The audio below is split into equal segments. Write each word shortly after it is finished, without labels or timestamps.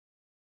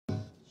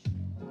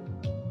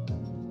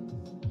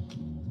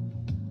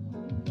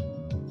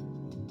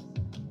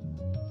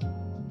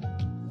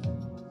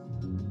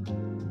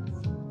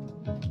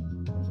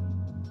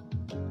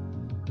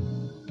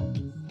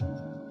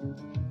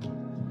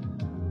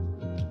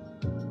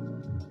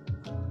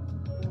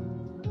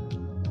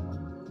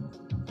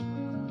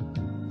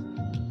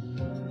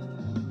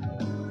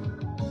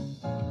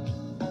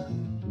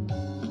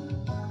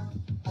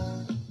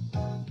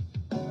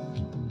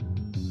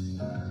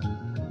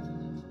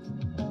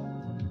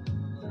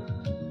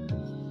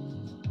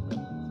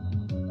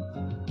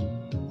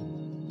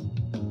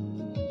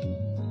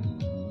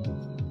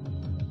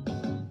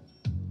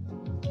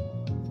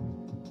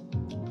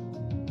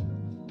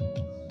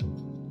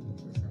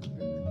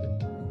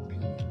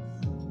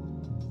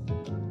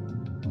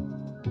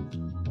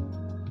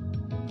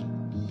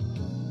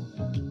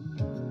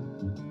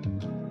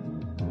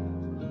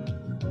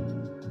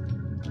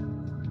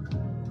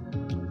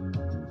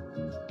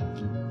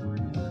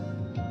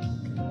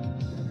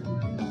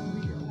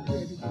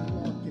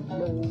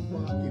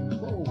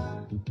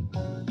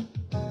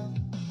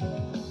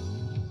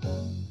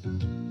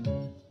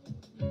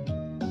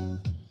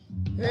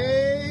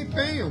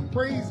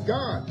praise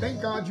God.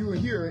 Thank God you are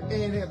here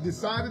and have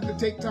decided to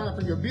take time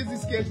from your busy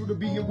schedule to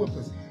be here with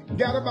us.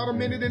 Got about a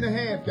minute and a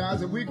half,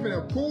 guys, and we're going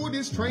to pull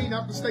this train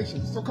out the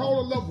station. So call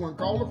a loved one,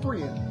 call a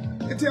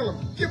friend, and tell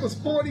them, give us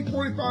 40,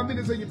 45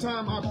 minutes of your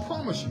time. I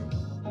promise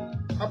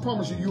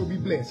you, you'll be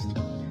blessed.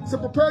 So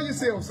prepare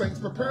yourself, saints.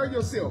 Prepare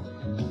yourself.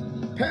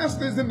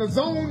 Pastor's in the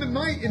zone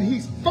tonight, and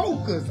he's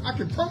focused. I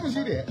can promise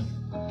you that.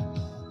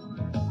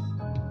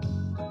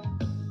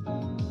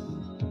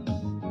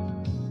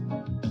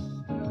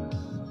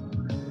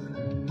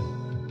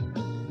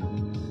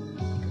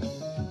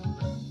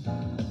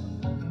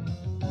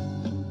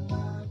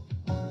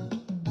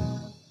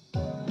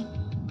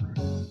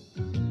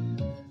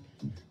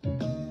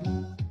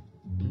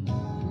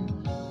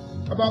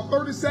 About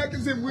 30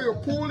 seconds and we're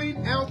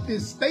pulling out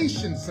this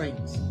station,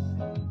 saints.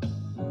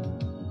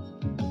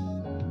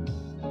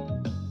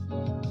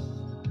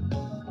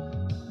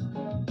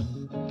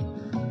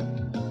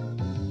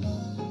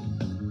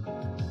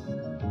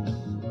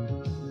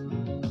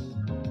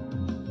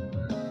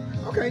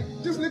 Okay,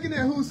 just looking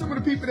at who some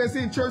of the people that's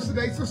in church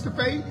today. Sister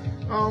Faye,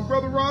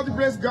 Brother Roger,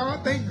 bless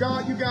God. Thank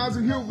God you guys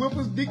are here with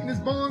us. Deaconess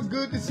Bonds,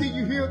 good to see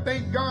you here.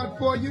 Thank God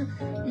for you.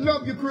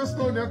 Love you,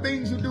 Crystal, and the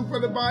things you do for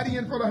the body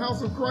and for the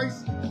house of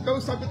Christ.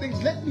 Those type of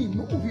things. Let me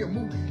move here.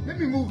 Let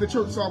me move the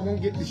church so I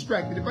won't get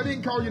distracted. If I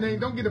didn't call your name,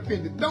 don't get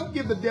offended. Don't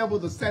give the devil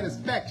the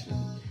satisfaction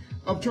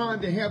of trying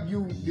to have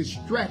you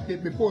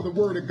distracted before the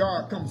word of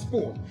God comes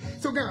forth.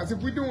 So guys, if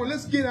we're doing,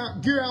 let's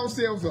gear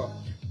ourselves up.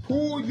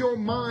 Pull your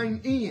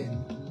mind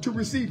in to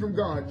receive from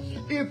God.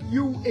 If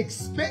you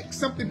expect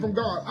something from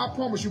God, I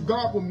promise you,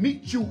 God will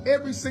meet you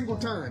every single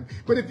time.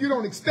 But if you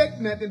don't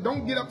expect nothing,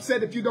 don't get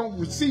upset if you don't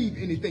receive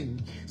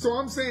anything. So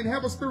I'm saying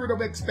have a spirit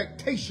of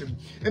expectation.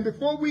 And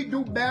before we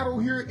do battle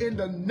here in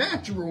the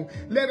natural,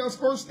 let us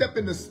first step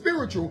in the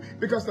spiritual,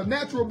 because the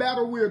natural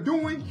battle we're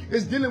doing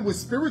is dealing with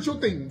spiritual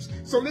things.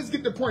 So let's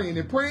get to praying.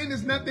 And praying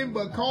is nothing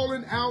but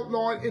calling out,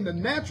 Lord, in the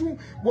natural,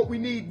 what we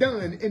need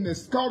done in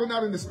this, calling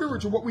out in the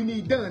spiritual, what we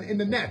need done in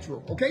the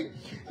natural. Okay?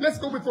 Let's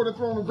go before the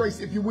throne of grace,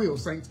 if you will,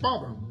 saints.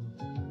 Father,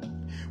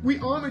 we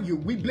honor you.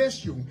 We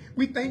bless you.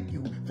 We thank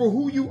you for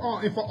who you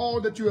are and for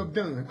all that you have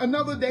done.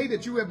 Another day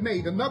that you have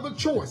made, another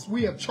choice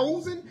we have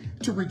chosen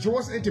to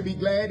rejoice and to be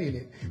glad in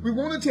it. We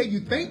want to tell you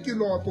thank you,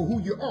 Lord, for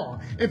who you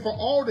are and for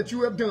all that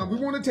you have done. We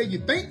want to tell you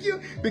thank you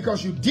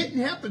because you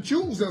didn't have to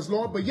choose us,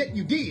 Lord, but yet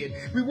you did.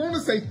 We want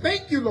to say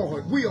thank you,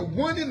 Lord. We are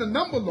one in the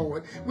number,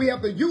 Lord. We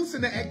have the use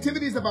and the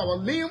activities of our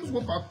limbs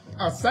with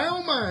a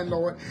sound mind,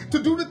 Lord,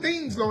 to do the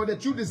things, Lord,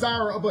 that you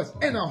desire of us,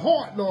 and a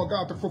heart, Lord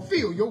God, to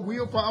fulfill your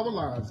will for our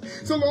lives.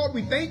 So, Lord,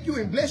 we thank you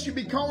and bless you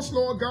because,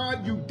 Lord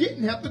God, you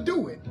didn't have to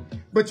do it,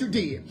 but you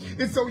did.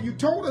 And so you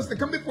told us to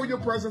come before your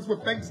presence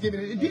with thanksgiving.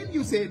 And then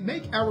you said,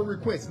 make our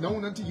requests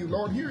known unto you.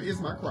 Lord, here is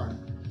my cry.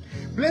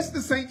 Bless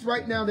the saints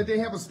right now that they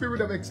have a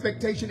spirit of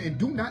expectation, and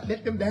do not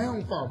let them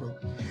down, Father.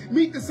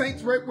 Meet the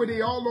saints right where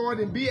they are, Lord,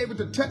 and be able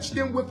to touch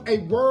them with a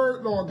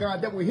word, Lord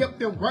God, that will help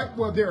them right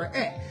where they're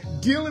at,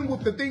 dealing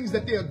with the things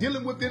that they are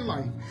dealing with in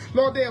life.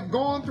 Lord, they have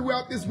gone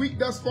throughout this week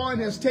thus far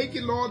and has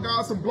taken, Lord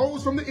God, some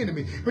blows from the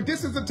enemy. But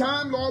this is the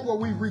time, Lord, where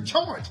we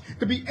recharge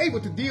to be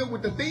able to deal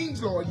with the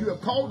things, Lord, you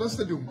have called us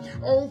to do.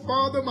 Oh,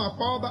 Father, my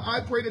Father,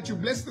 I pray that you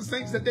bless the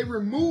saints, that they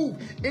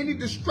remove any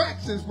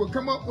distractions will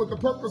come up with the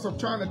purpose of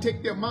trying to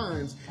take their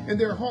minds and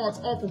their hearts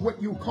off of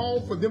what you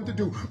call for them to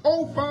do.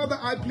 Oh, Father,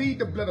 I plead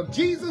the blood of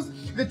Jesus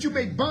that you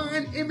may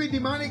bind every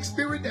demonic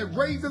spirit that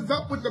raises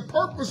up with the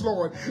purpose,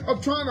 Lord,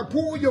 of trying to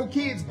pull your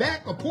kids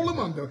back or pull them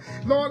under.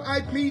 Lord, I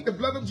plead the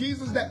blood of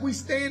Jesus that we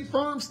stand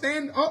firm,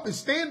 stand up, and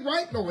stand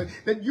right, Lord,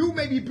 that you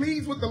may be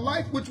pleased with the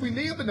life which we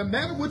live and the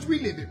manner which we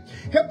live it.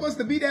 Help us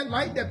to be that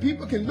light that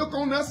people can look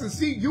on us and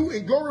see you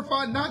and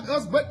glorify not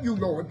us but you,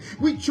 Lord.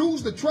 We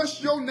choose to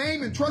trust your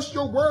name and trust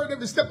your word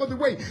every step of the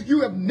way. You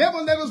have never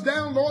let us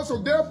down, Lord, so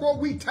therefore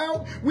we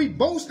tout, we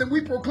boast, and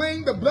we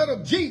proclaim the blood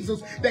of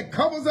Jesus that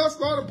covers us,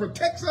 Lord, and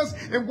protects us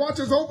and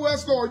watches over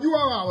us, Lord. You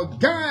are our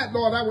guide,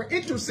 Lord, our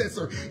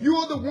intercessor. You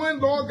are the one,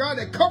 Lord God,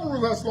 that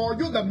covers us, Lord.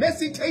 You're the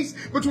messy taste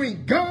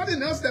between God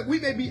and us, that we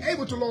may be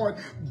able to, Lord,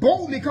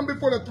 boldly come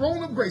before the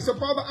throne of grace. So,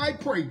 Father, I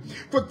pray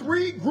for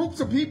 3 groups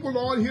of people,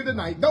 Lord, here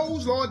tonight.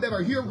 Those, Lord, that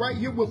are here right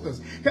here with us.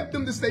 Help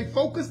them to stay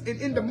focused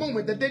and in the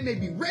moment, that they may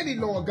be ready,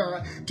 Lord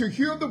God, to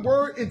hear the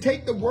word and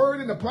take the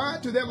word and apply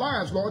it to their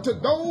lives, Lord. To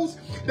those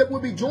that will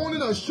be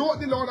joining us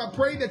shortly, Lord, I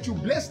pray that you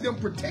bless them,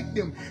 protect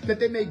them, that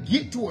they may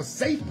get to a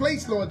safe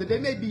place, Lord, that they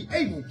may be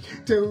able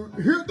to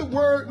hear the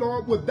word,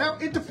 Lord,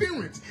 without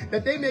interference,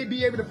 that they may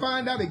be able to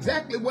find out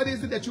exactly what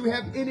is it that you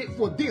have in it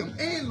for them.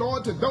 And,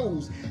 Lord, to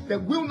those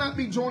that will not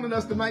be joining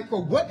us tonight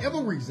for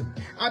whatever reason,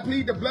 I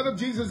plead the blood of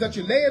Jesus that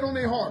you lay it on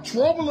their heart.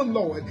 Trouble them,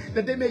 Lord,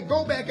 that they may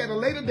go back at a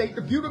later date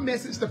to view the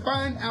message to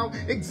find out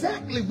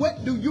exactly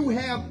what do you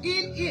have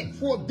in it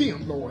for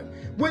them, Lord.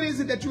 What is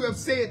it that you have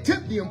said to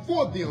them,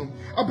 for them,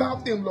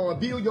 about them, Lord.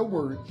 Build your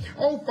word.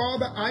 Oh,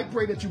 Father, I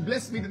pray that you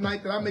bless me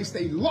tonight, that I may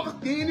stay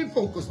locked in and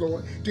focused,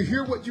 Lord, to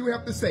hear what you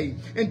have to say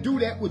and do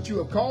that which you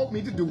have called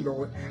me to do,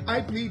 Lord.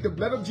 I plead the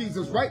blood of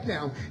Jesus right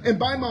now, and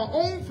by my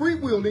own free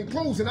will, in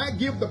closing, I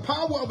give the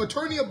power of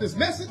attorney of this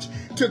message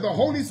to the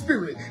Holy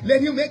Spirit.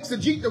 Let him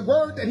exegete the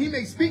word, that he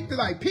may speak to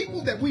thy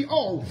people, that we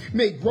all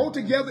may grow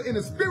together in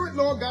a spirit,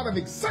 Lord God, of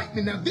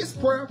excitement. Now, this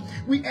prayer,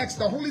 we ask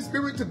the Holy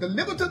Spirit to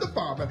deliver to the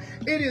Father.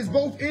 It is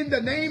both in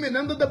the name and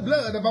under the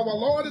blood of our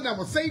Lord and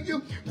our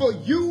Savior, for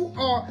you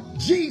are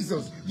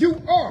Jesus.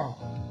 You are.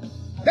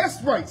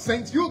 That's right,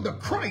 saints. You're the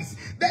Christ.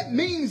 That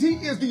means he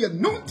is the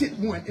anointed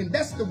one, and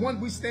that's the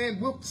one we stand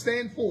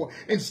for,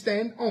 and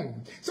stand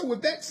on. So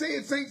with that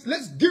said, saints,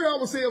 let's gear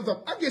ourselves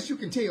up. I guess you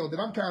can tell that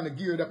I'm kind of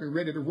geared up and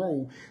ready to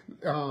roll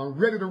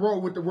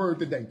with the word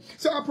today.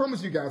 So I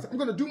promise you guys, I'm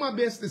going to do my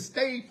best to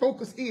stay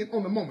focused in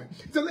on the moment.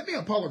 So let me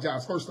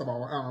apologize, first of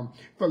all,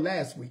 for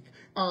last week.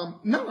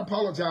 Not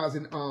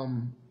apologizing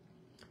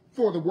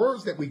for the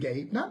words that we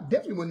gave.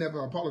 Definitely would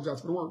never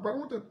apologize for the word, but I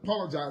want to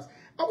apologize.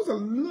 I was a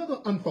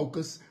little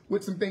unfocused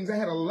with some things. I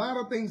had a lot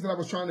of things that I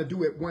was trying to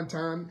do at one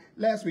time.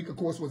 Last week, of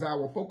course, was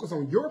our focus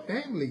on your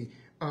family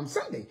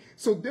Sunday.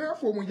 So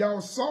therefore, when y'all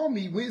saw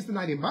me Wednesday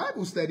night in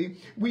Bible study,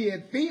 we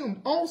had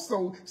filmed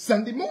also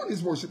Sunday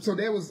morning's worship. So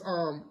there was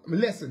a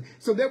lesson.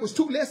 So there was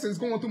 2 lessons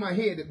going through my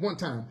head at one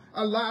time.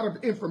 A lot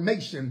of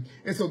information.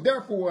 And so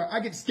therefore, I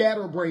get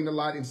scatterbrained a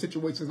lot in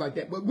situations like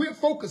that. But we're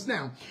focused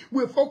now.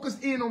 We're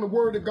focused in on the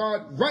word of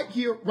God right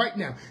here, right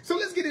now. So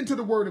let's get into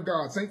the word of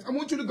God, saints. I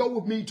want you to go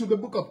with me to the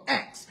book of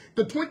Acts,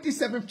 the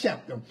 27th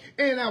chapter,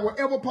 and our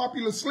ever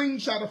popular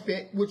slingshot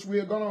effect, which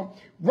we're going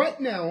to right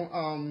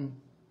now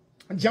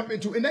jump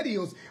into, and that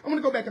is, I'm going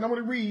to go back and I'm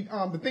going to read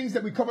the things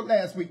that we covered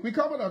last week. We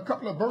covered a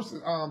couple of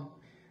verses,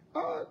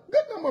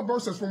 good number of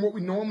verses from what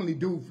we normally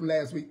do from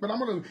last week, but I'm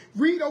going to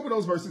read over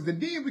those verses,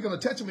 and then we're going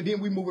to touch them, and then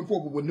we're moving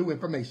forward with new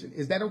information.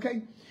 Is that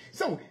okay?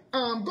 So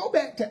go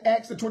back to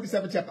Acts, the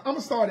 27th chapter. I'm going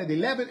to start at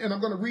 11, and I'm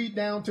going to read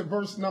down to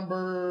verse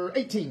number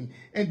 18,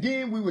 and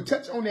then we will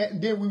touch on that, and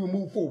then we will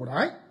move forward, all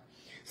right?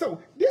 So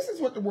this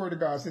is what the word of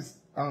God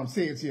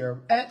says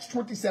here. Acts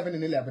 27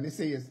 and 11, it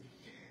says,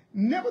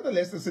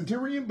 "Nevertheless, the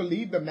centurion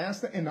believed the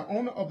master and the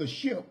owner of the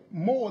ship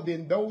more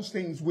than those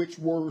things which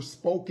were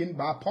spoken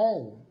by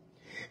Paul.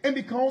 And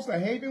because the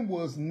haven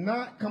was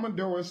not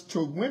commodorous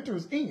to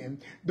winter's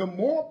end, the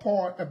more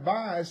part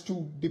advised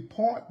to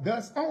depart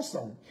thus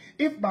also,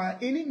 if by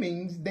any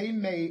means they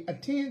may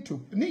attend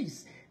to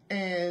Phoenice,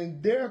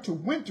 and there to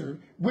winter,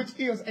 which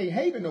is a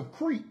haven of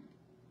Crete,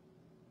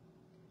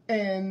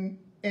 and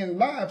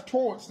live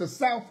towards the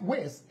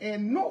southwest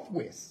and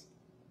northwest.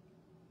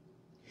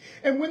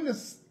 And when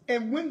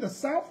the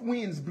south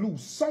winds blew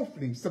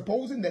softly,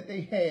 supposing that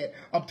they had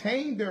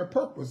obtained their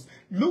purpose,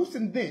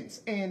 loosened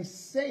thence and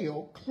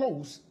sailed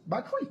close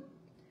by Crete.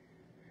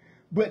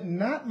 But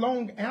not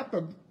long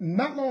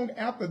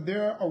after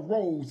there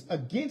arose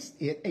against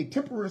it a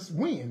tempestuous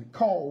wind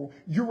called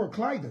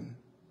Euroclydon.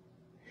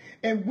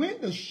 And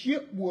when the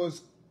ship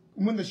was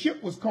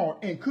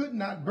caught and could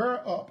not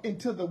bear up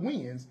into the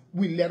winds,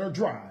 we let her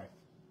drive.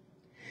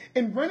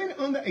 And running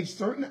under a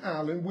certain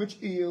island,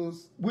 which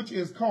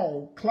is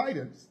called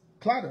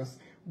Clytus,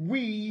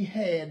 we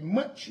had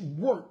much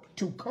work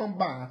to come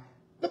by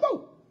the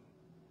boat.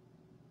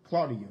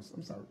 Claudius,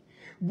 I'm sorry.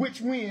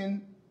 Which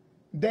when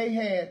they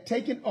had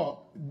taken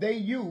up, they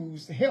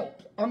used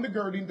help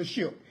undergirding the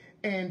ship,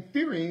 and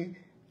fearing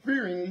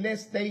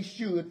lest they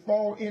should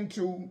fall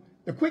into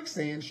the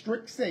quicksand,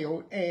 strict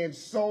sail, and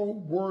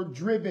so were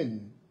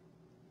driven.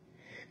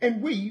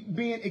 And we,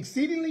 being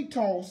exceedingly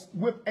tossed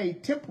with a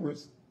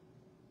tempest,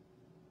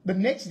 the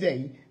next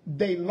day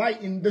they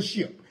lightened the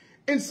ship."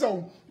 And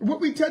so what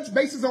we touched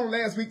bases on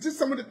last week, just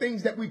some of the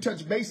things that we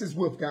touched bases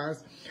with,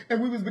 guys, and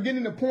we was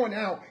beginning to point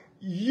out,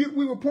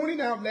 we were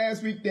pointing out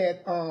last week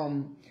that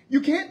you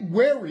can't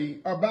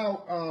worry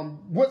about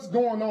what's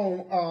going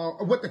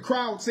on, what the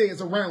crowd says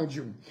around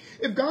you.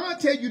 If God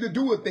tell you to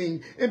do a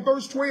thing, in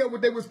verse 12,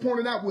 what they was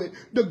pointing out with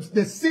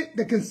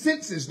the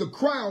consensus, the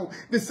crowd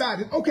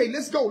decided, okay,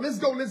 let's go.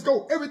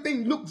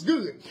 Everything looks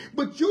good.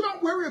 But you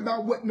don't worry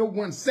about what no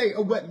one say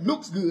or what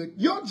looks good.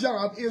 Your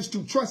job is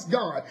to trust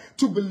God,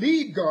 to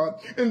believe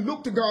God, and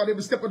look to God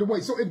every step of the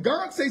way. So if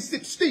God says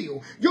sit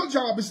still, your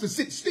job is to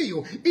sit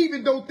still,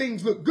 even though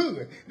things look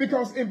good.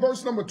 Because in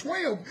verse number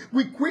 12,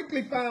 we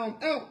quickly found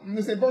out, and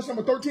in verse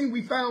number 13,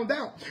 we found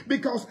out,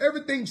 because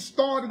everything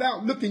started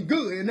out looking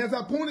good. And as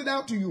I pointed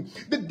out to you,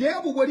 the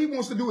devil, what he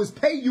wants to do is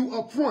pay you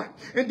up front,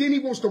 and then he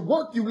wants to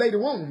work you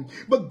later on.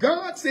 But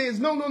God says,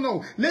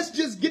 no, let's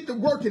just get to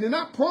working. And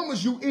I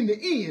promise you, in the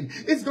end,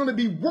 it's going to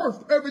be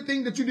worth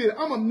everything that you did.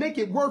 I'm going to make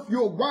it worth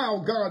your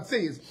while, God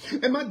says.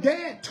 And my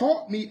dad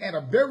taught me at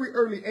a very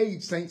early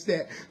age, saints,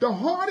 that the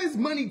hardest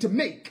money to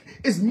make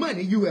is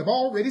money you have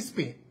already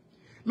spent.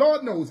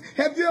 Lord knows.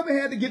 Have you ever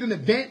had to get an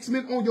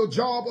advancement on your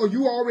job, or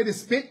you already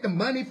spent the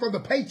money for the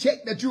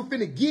paycheck that you're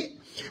finna get?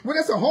 Well,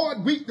 that's a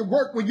hard week to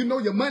work when you know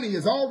your money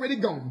is already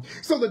gone.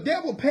 So the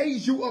devil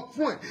pays you up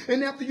front.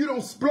 And after you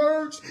don't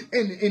splurge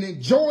and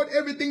enjoyed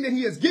everything that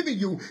he has given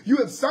you, you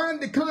have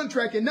signed the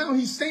contract, and now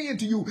he's saying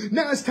to you,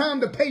 now it's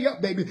time to pay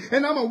up, baby.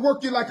 And I'm going to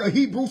work you like a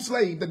Hebrew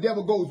slave, the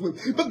devil goes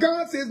with. But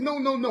God says, no,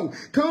 no, no.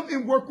 Come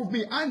and work with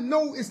me. I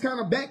know it's kind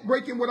of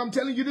backbreaking what I'm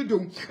telling you to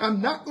do.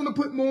 I'm not going to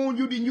put more on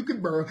you than you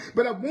can bear,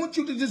 but I want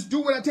you to just do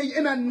what I tell you.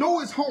 And I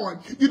know it's hard.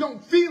 You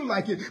don't feel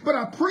like it, but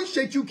I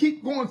appreciate you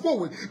keep going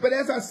forward. But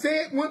as I said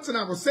once, and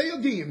I will say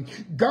again,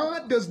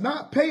 God does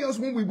not pay us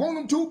when we want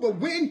him to, but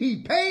when he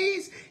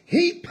pays,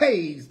 he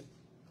pays.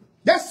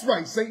 That's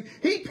right, Saint.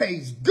 He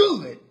pays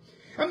good.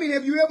 I mean,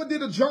 have you ever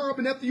did a job,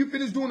 and after you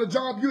finished doing a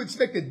job, you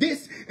expected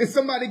this, and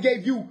somebody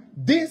gave you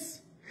this?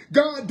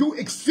 God do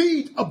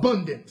exceed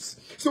abundance.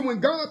 So when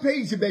God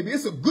pays you, baby,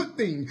 it's a good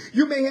thing.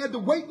 You may have to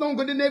wait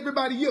longer than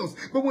everybody else,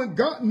 but when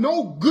God,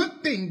 no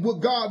good thing will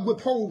God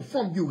withhold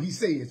from you, he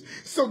says.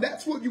 So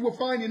that's what you were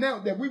finding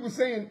out, that we were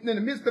saying in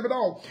the midst of it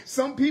all.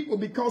 Some people,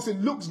 because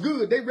it looks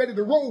good, they ready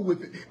to roll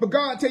with it. But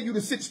God tell you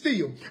to sit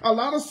still. A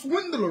lot of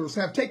swindlers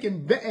have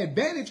taken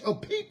advantage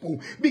of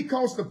people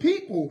because the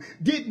people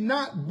did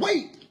not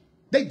wait.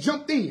 They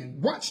jumped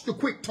in. Watch the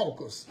quick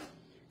talkers,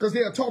 because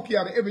they'll talk you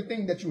out of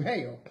everything that you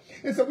have.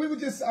 And so we were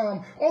just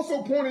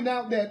also pointing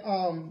out that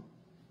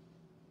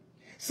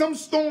some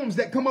storms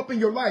that come up in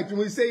your life, and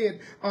we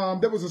said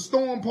there was a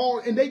storm,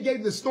 Paul, and they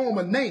gave the storm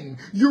a name,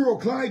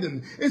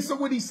 Euroclydon. And so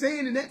what he's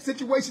saying in that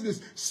situation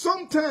is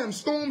sometimes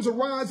storms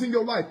arise in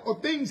your life, or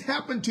things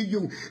happen to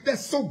you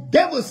that's so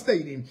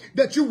devastating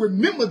that you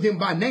remember them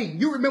by name.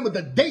 You remember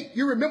the date.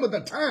 You remember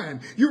the time.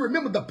 You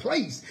remember the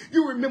place.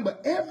 You remember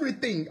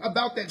everything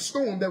about that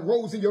storm that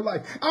rose in your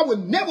life. I will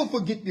never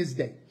forget this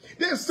day.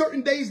 There are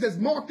certain days that's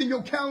marked in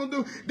your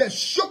calendar that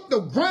shook the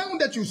ground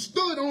that you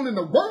stood on in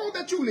the world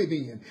that you live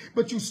in.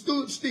 But you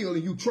stood still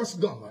and you trust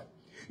God.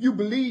 You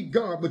believe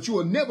God, but you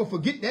will never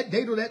forget that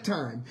date or that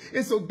time.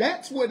 And so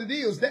that's what it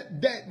is.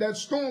 That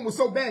storm was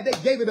so bad, they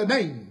gave it a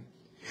name.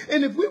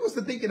 And if we was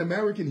to think in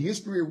American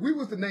history, if we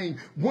was to name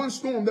one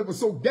storm that was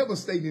so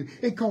devastating,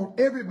 it caught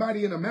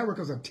everybody in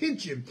America's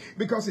attention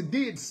because it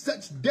did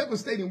such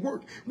devastating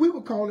work, we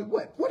would call it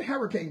what? What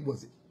hurricane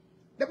was it?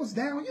 That was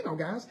down, you know,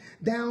 guys,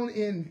 down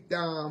in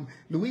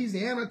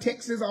Louisiana,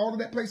 Texas, all of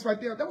that place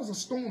right there. That was a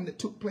storm that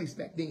took place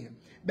back then,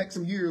 back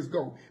some years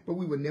ago, but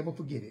we will never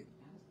forget it.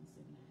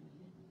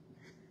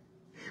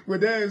 Well,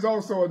 there is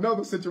also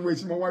another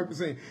situation, my wife was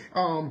saying,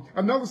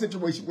 another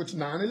situation, which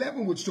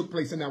 9/11, which took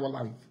place in our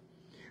life.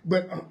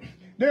 But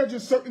there are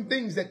just certain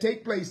things that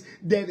take place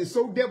that is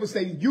so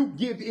devastating, you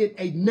give it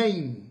a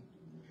name.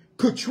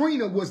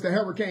 Katrina was the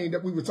hurricane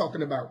that we were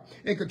talking about.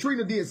 And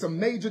Katrina did some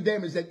major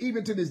damage that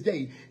even to this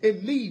day,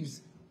 it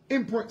leaves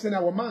imprints in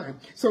our mind.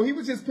 So he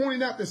was just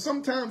pointing out that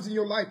sometimes in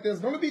your life, there's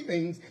going to be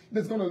things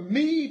that's going to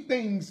leave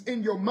things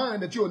in your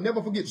mind that you'll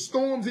never forget,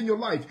 storms in your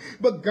life.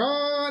 But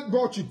God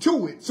brought you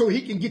to it so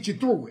he can get you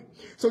through it.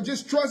 So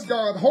just trust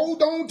God.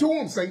 Hold on to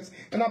him, saints.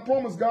 And I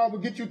promise God will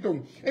get you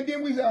through. And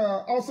then we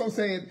also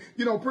said,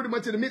 you know, pretty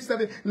much in the midst of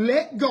it,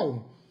 let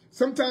go.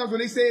 Sometimes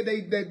when they said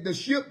that the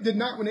ship did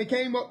not, when they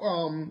came up,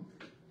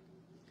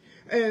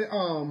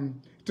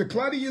 to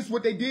Claudius,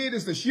 what they did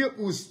is the ship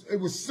it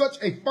was such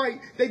a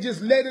fight, they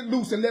just let it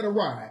loose and let it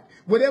ride.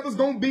 Whatever's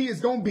going to be is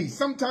going to be.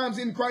 Sometimes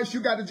in Christ, you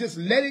got to just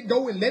let it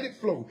go and let it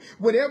flow.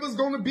 Whatever's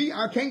going to be,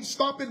 I can't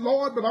stop it,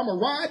 Lord, but I'm going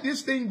to ride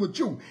this thing with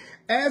you.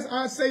 As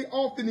I say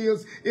often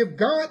is, if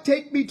God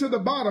take me to the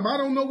bottom, I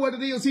don't know what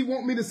it is he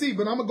want me to see,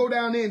 but I'm going to go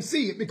down there and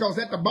see it, because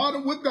at the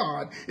bottom with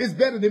God is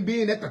better than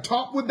being at the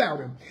top without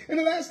him. And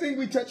the last thing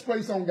we touch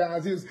place on,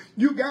 guys, is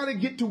you got to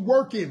get to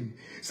working.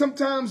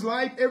 Sometimes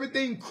life,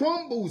 everything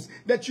crumbles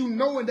that you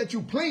know and that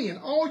you plan.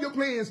 All your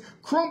plans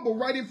crumble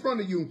right in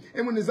front of you.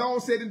 And when it's all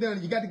said and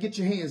done, you got to get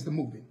your hands to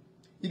moving.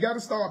 You got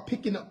to start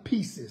picking up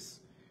pieces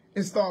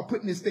and start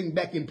putting this thing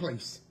back in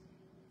place.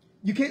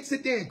 You can't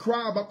sit there and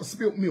cry about the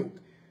spilt milk.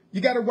 You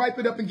got to wipe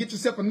it up and get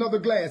yourself another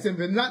glass. And if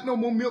there's not no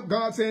more milk,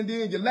 God's saying,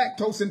 then you're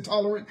lactose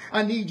intolerant.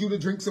 I need you to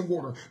drink some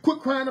water. Quit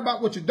crying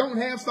about what you don't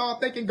have. Start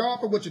thanking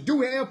God for what you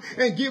do have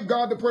and give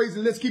God the praise,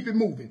 and let's keep it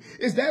moving.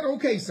 Is that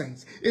okay,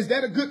 saints? Is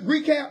that a good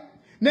recap?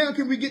 Now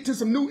can we get to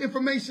some new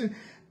information?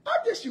 I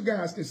guess you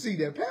guys can see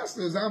that.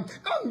 Pastors, I'm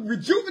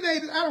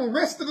rejuvenated. I don't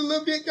rested a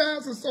little bit,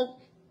 guys. And so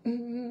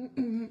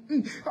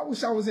I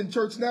wish I was in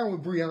church now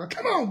with Breon.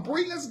 Come on,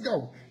 Bree, let's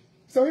go.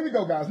 So here we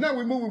go, guys. Now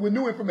we're moving with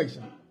new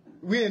information.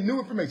 We're in new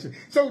information.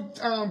 So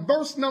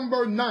verse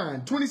number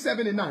 9,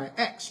 27 and 9,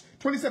 Acts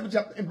 27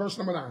 chapter and verse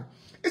number 9.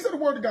 It's what the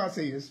word of God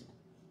says.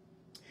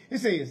 It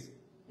says,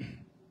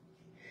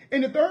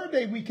 in the third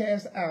day we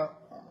cast out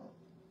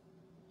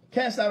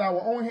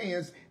our own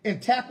hands and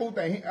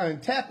tackling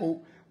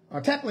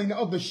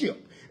of the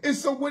ship. And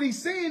so what he's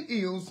saying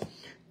is,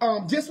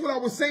 just what I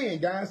was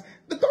saying, guys,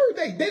 the third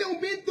day, they don't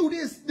been through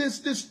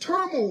this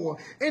turmoil,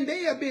 and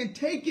they have been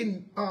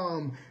taking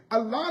a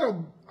lot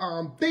of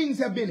things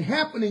have been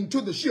happening to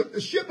the ship.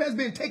 The ship has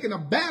been taking a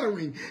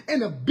battering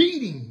and a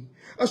beating.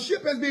 A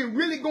ship has been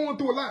really going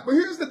through a lot. But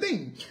here's the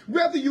thing.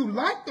 Whether you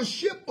like the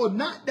ship or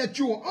not that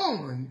you are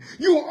on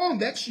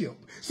that ship.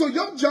 So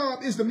your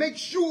job is to make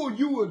sure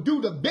you will do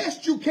the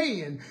best you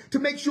can to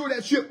make sure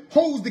that ship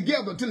holds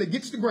together until it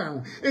gets to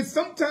ground. And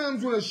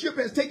sometimes when a ship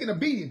has taken a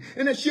beating,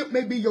 and that ship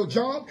may be your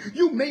job,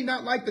 you may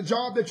not like the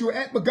job that you're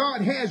at, but God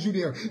has you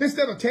there.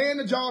 Instead of tearing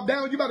the job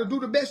down, you got to do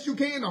the best you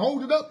can to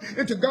hold it up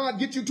until God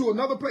gets you to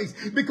another place.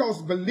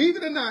 Because believe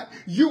it or not,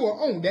 you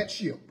are on that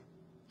ship.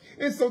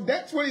 And so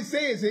that's what it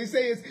says. It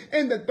says,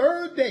 and the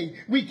third day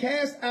we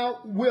cast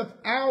out with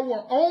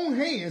our own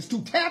hands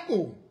to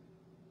tackling,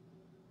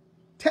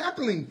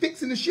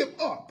 fixing the ship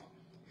up.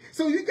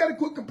 So you got to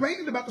quit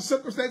complaining about the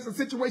circumstances and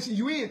situation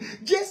you're in.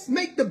 Just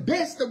make the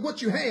best of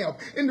what you have,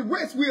 and the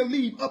rest we'll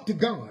leave up to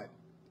God.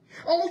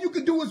 All you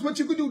can do is what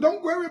you can do.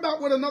 Don't worry about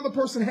what another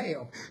person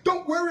have.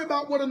 Don't worry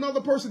about what another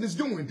person is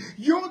doing.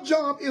 Your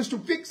job is to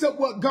fix up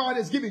what God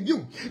has given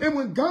you. And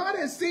when God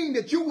has seen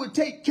that you will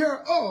take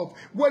care of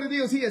what it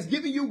is he has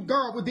given you,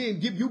 God will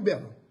then give you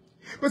better.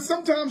 But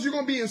sometimes you're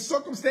going to be in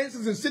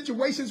circumstances and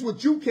situations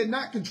which you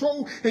cannot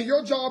control, and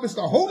your job is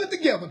to hold it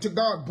together till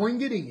God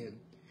bring it in.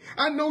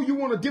 I know you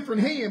want a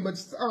different hand, but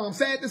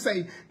sad to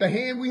say, the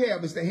hand we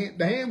have is the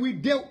hand we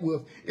dealt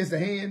with is the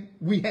hand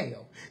we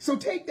have. So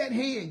take that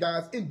hand,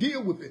 guys, and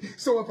deal with it.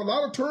 So if a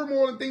lot of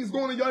turmoil and things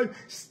going on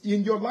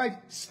in your life,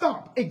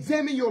 stop,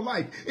 examine your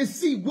life, and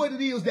see what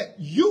it is that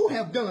you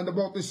have done to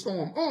brought this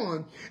storm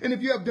on. And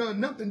if you have done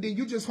nothing, then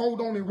you just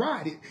hold on and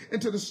ride it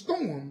until the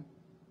storm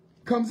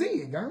comes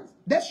in, guys.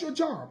 That's your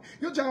job.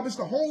 Your job is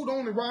to hold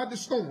on and ride the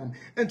storm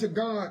until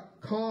God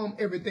calm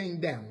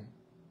everything down.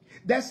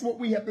 That's what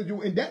we have to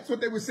do. And that's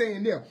what they were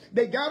saying there.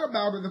 They got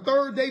about it. The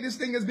third day this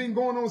thing has been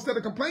going on, instead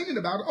of complaining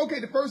about it. Okay,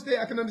 the first day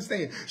I can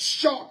understand.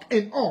 Shock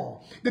and awe.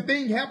 The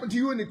thing happened to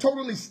you and it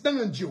totally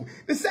stunned you.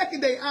 The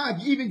second day I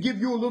even give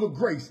you a little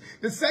grace.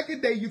 The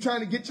second day you're trying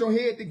to get your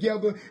head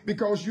together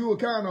because you are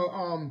kind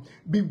of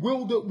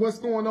bewildered what's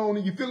going on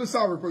and you're feeling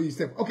sorry for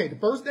yourself. Okay, the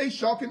first day,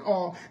 shock and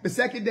awe. The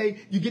second day,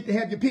 you get to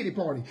have your pity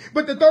party.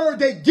 But the third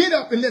day, get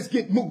up and let's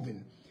get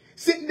moving.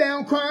 Sitting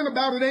down crying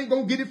about it ain't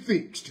going to get it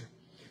fixed.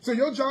 So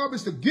your job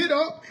is to get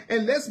up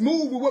and let's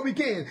move with what we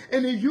can.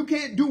 And if you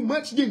can't do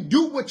much, then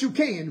do what you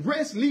can.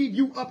 Rest, leave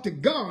you up to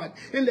God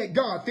and let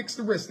God fix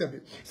the rest of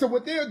it. So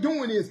what they're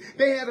doing is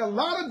they had a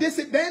lot of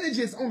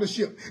disadvantages on the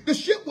ship. The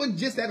ship wasn't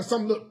just at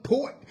some little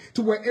port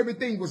to where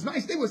everything was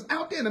nice. They was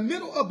out there in the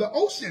middle of the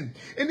ocean.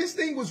 And this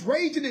thing was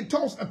raging and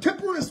tossed. A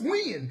tempestuous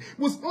wind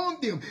was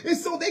on them. And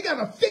so they got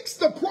to fix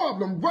the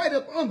problem right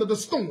up under the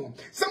storm.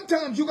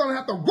 Sometimes you're going to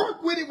have to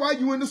work with it while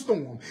you're in the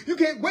storm. You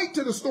can't wait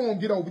till the storm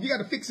get over. You got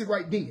to fix it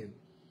right then.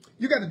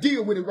 You got to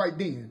deal with it right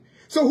then.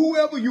 So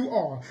whoever you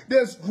are,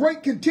 there's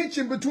great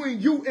contention between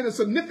you and a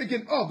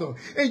significant other.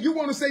 And you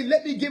want to say,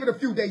 let me give it a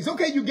few days.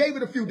 Okay, you gave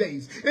it a few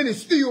days and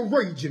it's still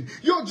raging.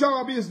 Your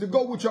job is to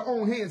go with your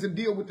own hands and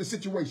deal with the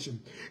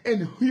situation.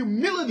 And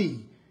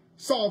humility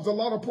solves a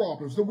lot of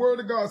problems. The word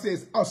of God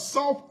says a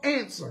soft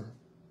answer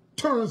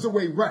turns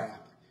away wrath.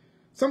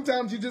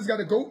 Sometimes you just got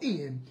to go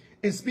in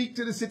and speak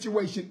to the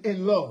situation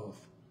in love.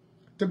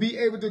 To be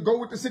able to go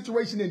with the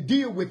situation and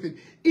deal with it,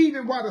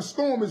 even while the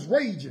storm is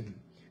raging.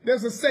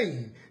 There's a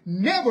saying,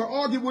 never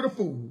argue with a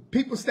fool.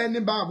 People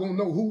standing by won't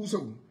know who's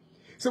who.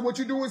 So what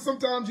you do is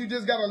sometimes you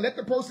just got to let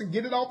the person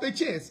get it off their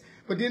chest.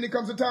 But then there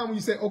comes a time when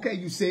you say, okay,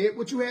 you said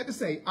what you had to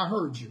say. I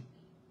heard you.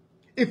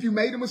 If you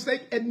made a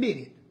mistake, admit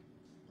it.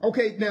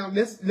 Okay, now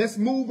let's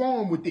move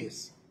on with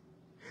this.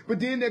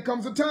 But then there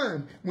comes a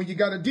time when you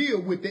got to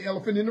deal with the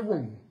elephant in the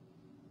room.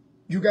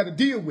 You got to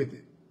deal with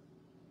it.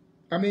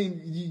 I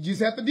mean, you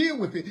just have to deal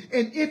with it.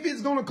 And if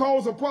it's going to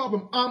cause a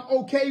problem, I'm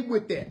okay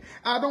with that.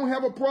 I don't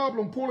have a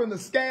problem pulling the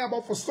scab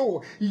off a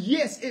sore.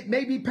 Yes, it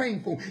may be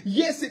painful.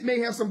 Yes, it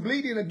may have some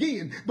bleeding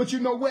again. But you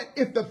know what?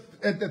 If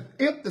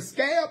the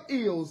scab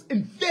is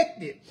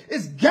infected,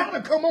 it's got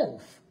to come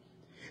off.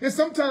 And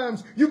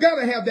sometimes you got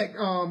to have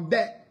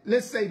that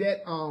let's say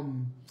that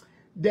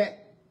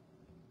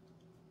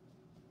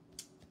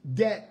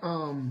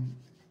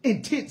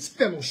intense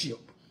fellowship.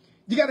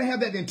 You got to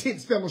have that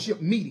intense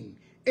fellowship meeting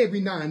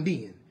every now and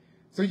then.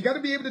 So you got to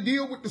be able to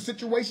deal with the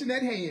situation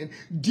at hand,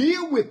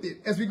 deal with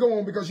it as we go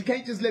on, because you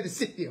can't just let it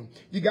sit there.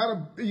 You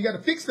got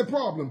to fix the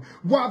problem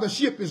while the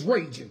ship is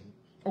raging.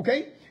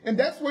 Okay? And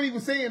that's what he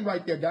was saying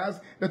right there, guys.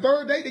 The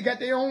third day, they got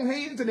their own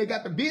hands and they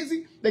got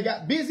busy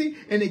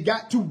and they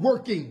got to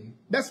working.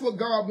 That's what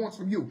God wants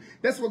from you.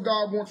 That's what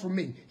God wants from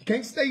me. You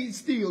can't stay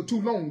still too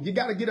long. You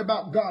got to get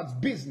about God's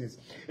business.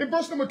 In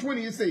verse number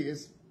 20, it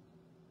says,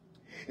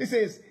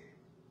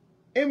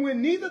 and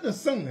when neither the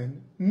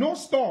sun nor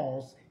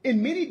stars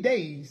in many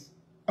days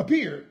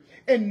appeared,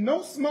 and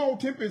no small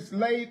tempest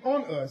laid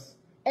on us,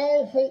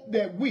 all hope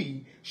that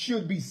we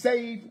should be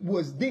saved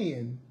was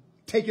then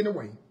taken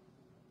away.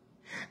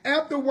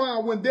 After a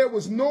while, when there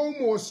was no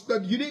more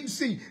stuff, you didn't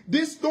see,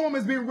 this storm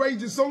has been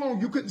raging so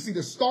long, you couldn't see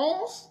the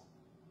stars.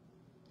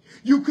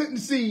 You couldn't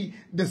see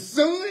the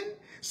sun.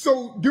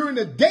 So during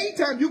the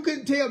daytime, you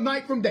couldn't tell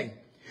night from day.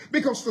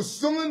 Because the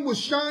sun was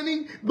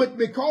shining, but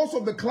because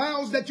of the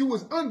clouds that you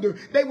was under,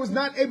 they was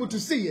not able to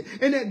see it.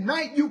 And at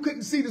night, you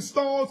couldn't see the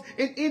stars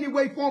in any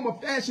way, form, or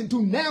fashion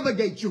to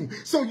navigate you.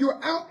 So you're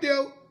out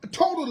there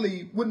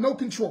totally with no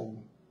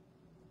control.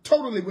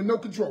 Totally with no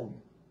control.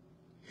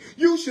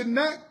 You should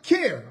not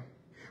care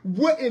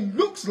what it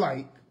looks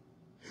like.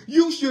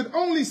 You should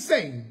only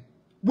say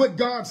what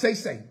God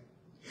say.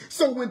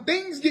 So when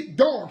things get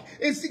dark,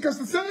 it's because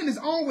the sun is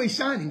always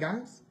shining,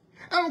 guys.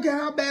 I don't care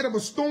how bad of a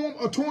storm,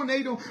 a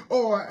tornado,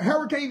 or a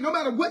hurricane, no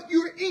matter what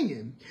you're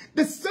in,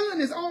 the sun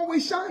is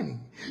always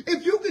shining.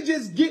 If you could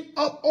just get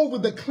up over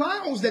the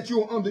clouds that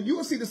you're under,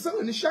 you'll see the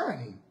sun is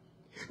shining.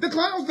 The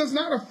clouds does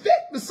not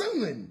affect the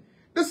sun.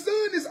 The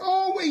sun is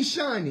always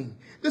shining.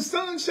 The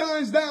sun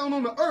shines down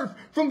on the earth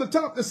from the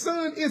top. The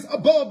sun is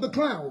above the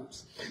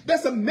clouds.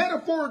 That's a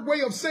metaphoric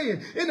way of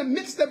saying, in the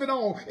midst of it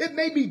all, it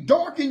may be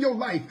dark in your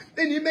life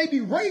and it may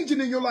be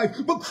raging in your life,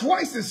 but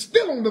Christ is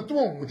still on the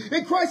throne.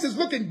 And Christ is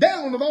looking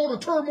down on all the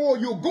turmoil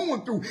you're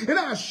going through. And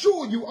I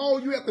assure you,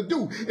 all you have to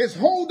do is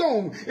hold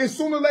on. And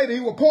sooner or later, he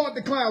will part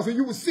the clouds and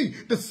you will see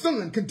the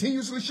sun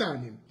continuously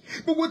shining.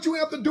 But what you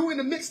have to do in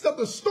the midst of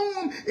the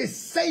storm is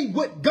say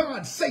what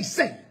God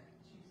say.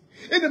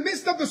 In the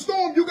midst of the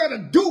storm, you got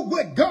to do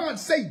what God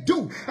say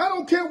do. I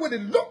don't care what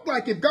it looked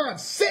like. If God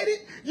said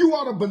it, you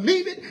ought to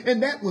believe it,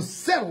 and that will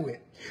settle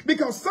it.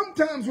 Because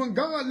sometimes when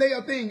God lay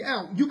a thing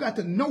out, you got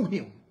to know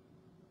him.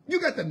 You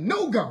got to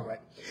know God.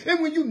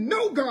 And when you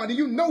know God and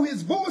you know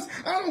his voice,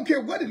 I don't care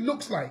what it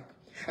looks like.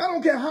 I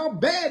don't care how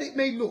bad it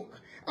may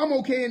look. I'm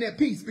okay in that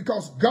peace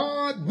because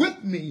God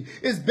with me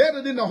is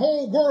better than the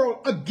whole world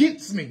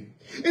against me.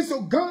 And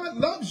so God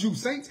loves you,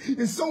 saints,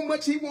 and so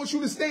much he wants you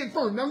to stand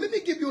firm. Now, let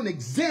me give you an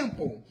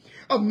example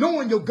of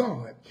knowing your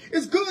God.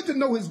 It's good to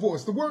know his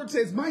voice. The word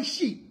says, my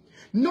sheep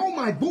know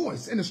my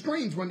voice, and a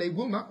strange one they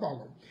will not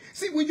follow.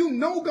 See, when you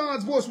know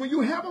God's voice, when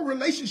you have a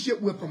relationship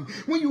with him,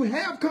 when you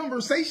have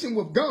conversation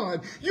with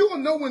God, you will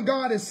know when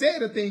God has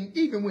said a thing,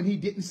 even when he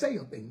didn't say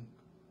a thing.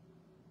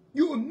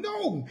 You will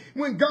know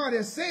when God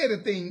has said a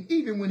thing,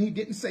 even when he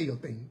didn't say a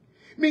thing.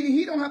 Meaning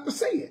he don't have to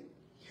say it.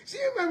 See,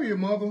 you remember your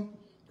mother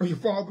or your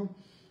father?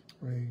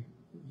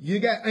 You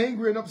got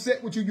angry and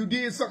upset with you. You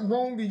did something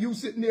wrong, and you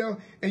sitting there,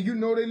 and you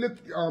know they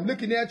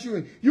looking at you,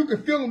 and you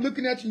can feel them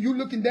looking at you. You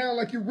looking down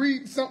like you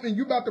read something, and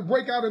you about to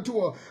break out into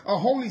a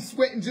holy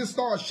sweat and just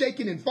start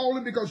shaking and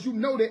falling because you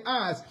know their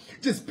eyes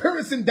just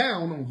piercing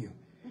down on you,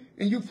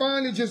 and you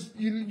finally just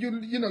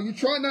you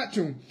try not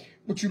to,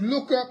 but you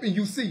look up and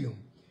you see them,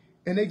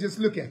 and they just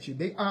look at you.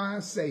 Their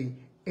eyes say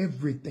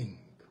everything.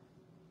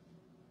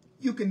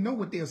 You can know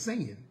what they're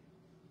saying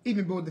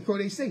even before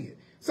they say it.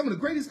 Some of the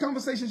greatest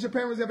conversations your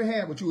parents ever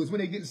had with you is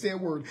when they get to say a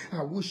word,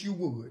 I wish you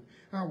would.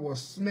 I will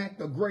smack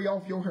the gray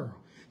off your hair.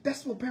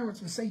 That's what parents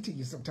will say to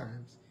you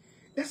sometimes.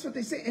 That's what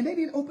they say. And they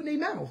didn't open their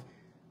mouth.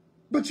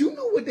 But you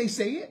know what they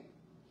said.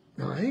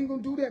 No, I ain't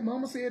going to do that.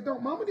 Mama said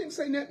don't. Mama didn't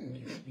say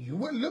nothing. You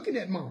weren't looking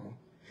at mama.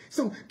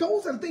 So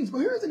those are the things. But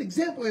here's an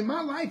example in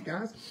my life,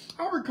 guys.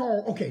 I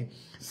recall, okay,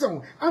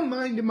 so I'm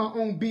minding my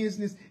own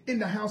business in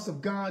the house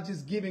of God,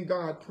 just giving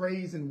God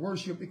praise and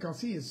worship because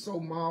he is so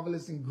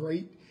marvelous and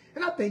great.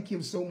 And I thank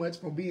him so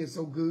much for being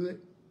so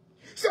good.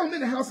 So I'm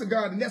in the house of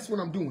God, and that's what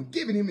I'm doing,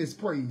 giving him his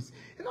praise.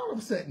 And all of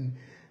a sudden,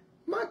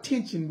 my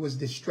attention was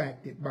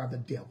distracted by the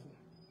devil.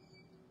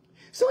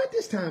 So at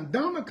this time,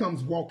 Donna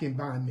comes walking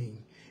by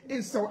me.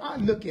 And so I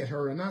look at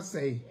her and I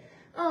say,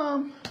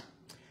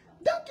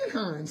 Dr.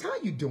 Hines, how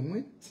you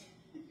doing?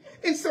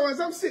 And so as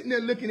I'm sitting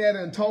there looking at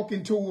her and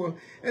talking to her,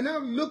 and I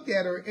looked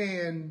at her,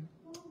 and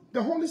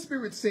the Holy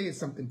Spirit said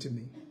something to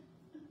me.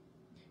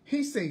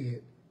 He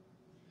said,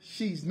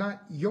 she's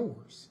not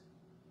yours.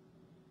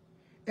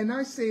 And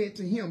I said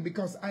to him,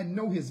 because I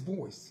know his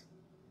voice,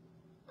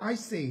 I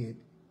said,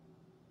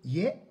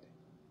 yet?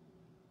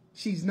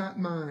 She's not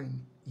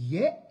mine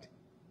yet?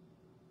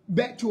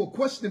 Back to a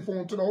question for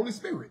him to the Holy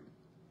Spirit.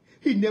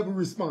 He never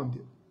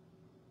responded.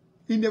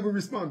 He never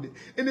responded.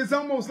 And it's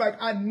almost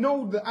like I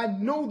know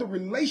the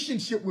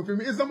relationship with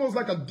him. It's almost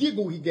like a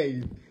giggle he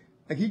gave.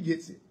 Like he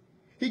gets it.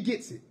 He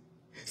gets it.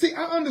 See,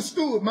 I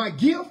understood my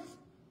gift.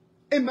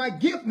 And my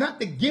gift, not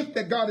the gift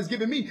that God has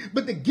given me,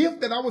 but the gift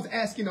that I was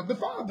asking of the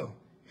Father.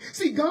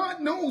 See,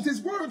 God knows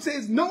his word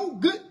says no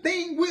good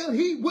thing will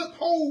he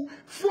withhold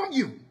from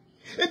you.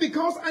 And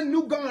because I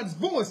knew God's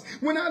voice,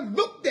 when I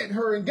looked at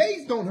her and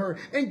gazed on her,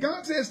 and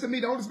God says to me,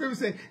 the Holy Spirit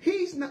said,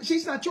 she's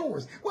not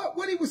yours. Well,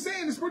 what he was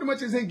saying is pretty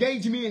much is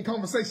engaging me in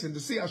conversation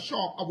to see how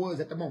sharp I was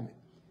at the moment.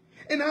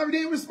 And I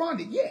didn't respond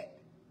yet.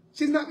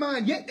 She's not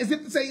mine yet, as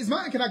if to say, it's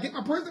mine. Can I get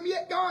my present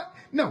yet, God?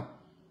 No.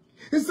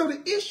 And so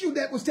the issue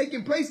that was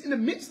taking place in the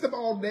midst of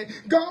all that,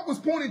 God was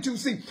pointing to,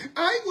 see,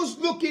 I was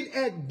looking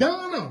at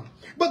Donna,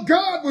 but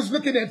God was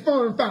looking at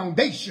firm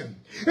foundation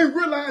and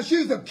realized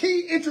she's a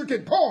key,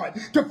 intricate part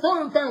to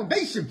firm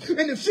foundation.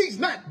 And if she's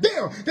not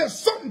there, there's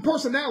certain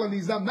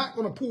personalities I'm not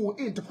going to pull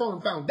into firm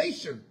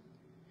foundation.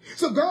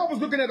 So God was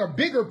looking at a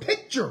bigger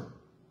picture.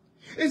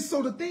 And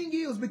so the thing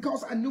is,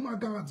 because I knew my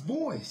God's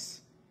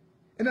voice,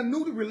 And I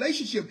knew the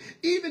relationship,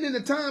 even in the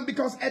time,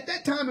 because at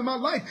that time in my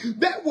life,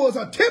 that was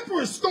a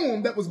temporary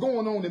storm that was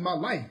going on in my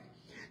life.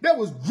 There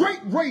was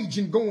great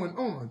raging going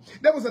on.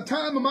 There was a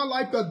time in my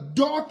life, the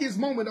darkest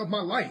moment of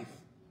my life.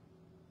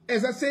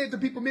 As I said to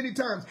people many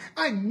times,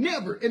 I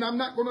never, and I'm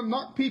not going to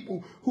knock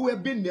people who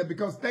have been there,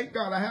 because thank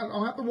God I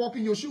don't have to walk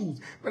in your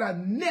shoes, but I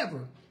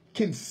never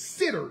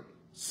considered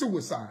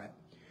suicide.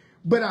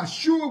 But I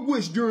sure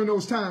wish during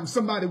those times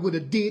somebody would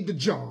have did the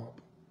job.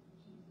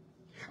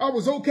 I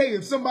was okay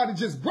if somebody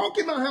just broke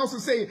in my house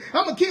and said,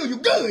 I'm going to kill you.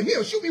 Good.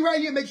 Here, shoot me right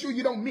here. Make sure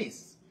you don't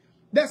miss.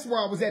 That's where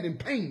I was at in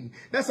pain.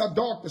 That's how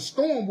dark the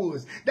storm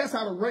was. That's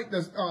how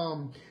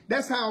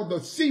the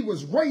sea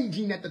was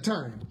raging at the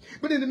time.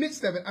 But in the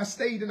midst of it, I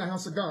stayed in the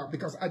house of God,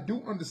 because I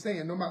do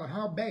understand no matter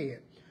how bad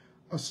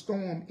a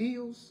storm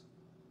is,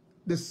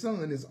 the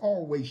sun is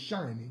always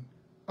shining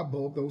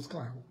above those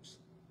clouds.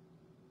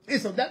 And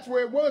so that's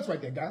where it was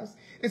right there, guys.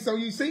 And so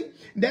you see,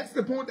 that's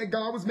the point that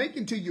God was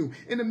making to you.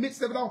 In the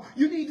midst of it all,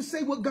 you need to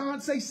say what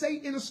God say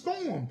in a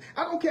storm.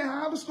 I don't care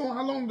how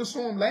long the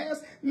storm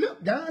lasts.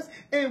 Look, guys,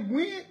 and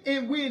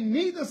when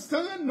neither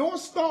sun nor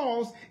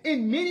stars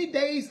in many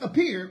days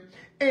appeared,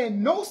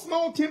 and no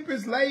small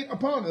tempest laid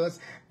upon us,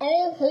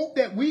 all hope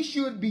that we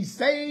should be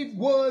saved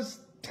was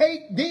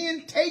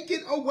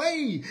taken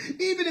away.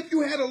 Even if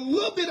you had a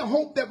little bit of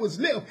hope that was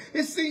left,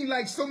 it seemed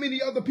like so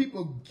many other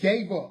people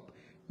gave up.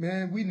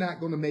 Man, we're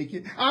not going to make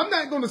it. I'm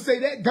not going to say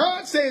that.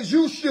 God says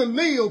you should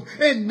live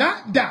and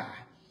not die.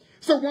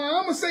 So why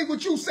I'm going to say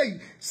what you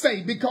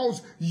say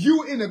because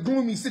you're in a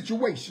gloomy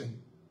situation.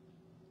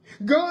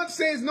 God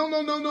says,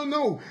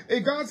 no.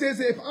 And God says,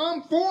 if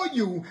I'm for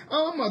you,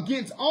 I'm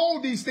against all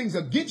these things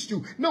against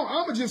you. No,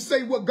 I'm going to just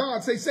say what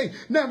God say.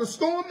 Now, the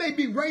storm may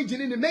be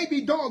raging and it may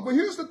be dark, but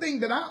here's the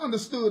thing that I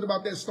understood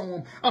about that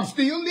storm. I'm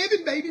still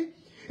living, baby.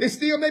 It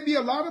still may be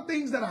a lot of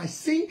things that I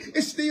see.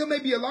 It still may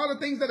be a lot of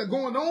things that are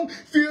going on.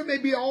 Fear may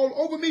be all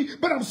over me,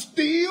 but I'm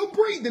still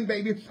breathing,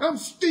 baby. I'm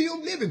still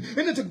living.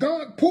 And until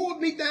God pulled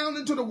me down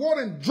into the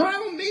water and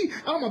drowned me,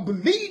 I'm going to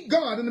believe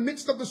God in the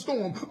midst of the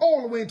storm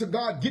all the way until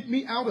God get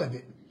me out of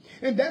it.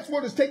 And that's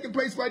what is taking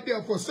place right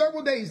there. For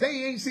several days,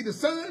 they ain't see the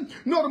sun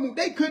nor the moon.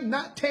 They could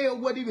not tell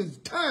what even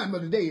time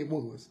of the day it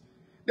was.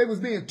 They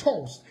was being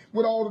tossed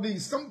with all of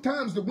these.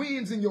 Sometimes the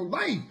winds in your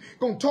life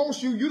going to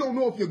toss you. You don't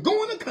know if you're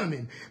going or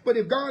coming. But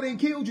if God ain't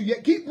killed you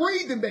yet, keep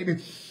breathing, baby.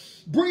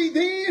 Breathe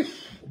in,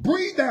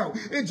 breathe out,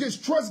 and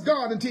just trust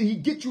God until he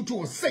gets you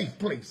to a safe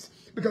place.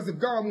 Because if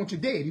God wants you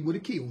dead, he would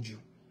have killed you.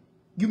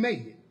 You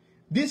made it.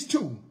 This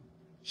too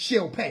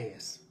shall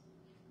pass.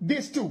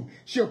 This too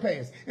shall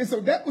pass. And so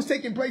that was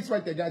taking place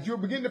right there, guys. You'll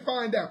begin to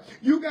find out.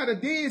 You got to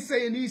then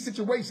say in these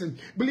situations,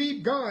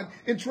 believe God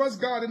and trust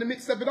God in the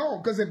midst of it all.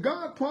 Because if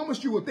God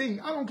promised you a thing,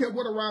 I don't care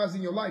what arises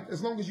in your life,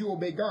 as long as you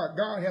obey God,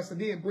 God has to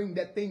then bring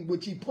that thing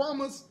which he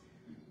promised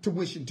to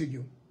fruition to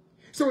you.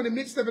 So in the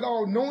midst of it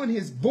all, knowing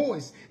his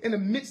voice, in the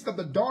midst of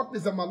the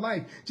darkness of my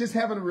life, just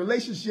having a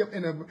relationship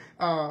and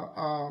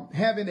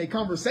having a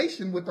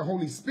conversation with the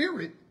Holy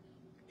Spirit,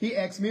 he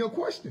asked me a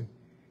question.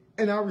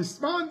 And I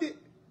responded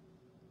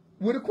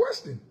with a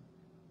question.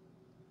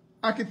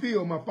 I could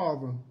feel my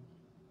father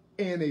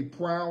in a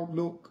proud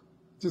look,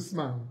 just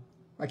smile,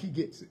 like he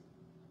gets it.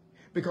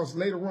 Because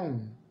later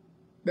on,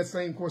 that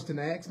same question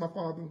I asked my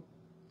father,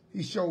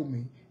 he showed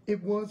me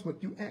it was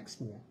what you asked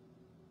for.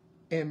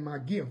 And my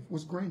gift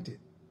was granted.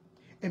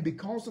 And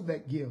because of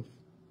that gift,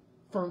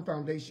 Firm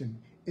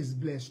Foundation is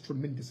blessed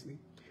tremendously.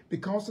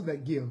 Because of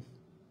that gift,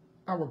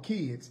 our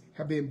kids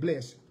have been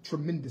blessed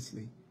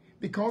tremendously.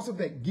 Because of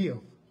that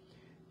gift,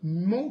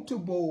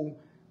 multiple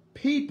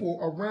people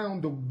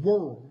around the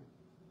world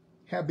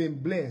have been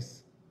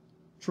blessed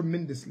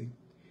tremendously.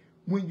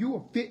 When you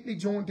are fitly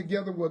joined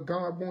together where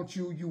God wants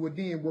you, you will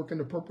then work in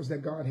the purpose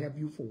that God have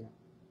you for.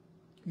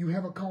 You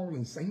have a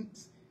calling,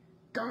 saints.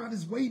 God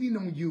is waiting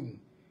on you.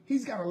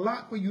 He's got a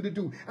lot for you to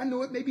do. I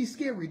know it may be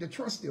scary to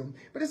trust him,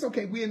 but it's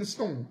okay. We're in the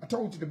storm. I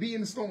told you to be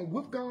in the storm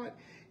with God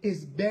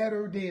is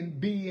better than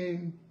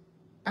being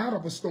out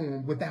of a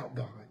storm without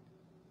God.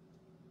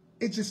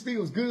 It just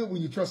feels good when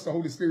you trust the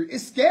Holy Spirit.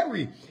 It's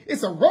scary.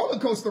 It's a roller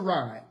coaster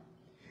ride.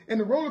 And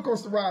the roller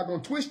coaster ride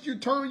going to twist you,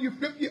 turn you,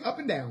 flip you up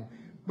and down.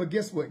 But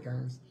guess what,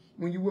 guys?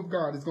 When you're with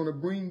God, it's going to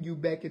bring you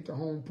back into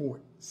home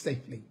port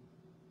safely.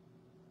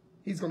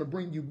 He's going to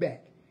bring you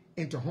back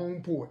into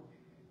home port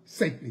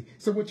safely.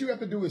 So what you have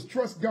to do is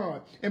trust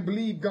God and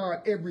believe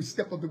God every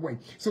step of the way.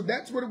 So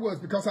that's what it was.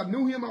 Because I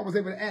knew him, I was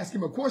able to ask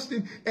him a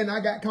question, and I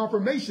got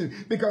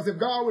confirmation. Because if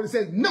God would have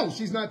said, no,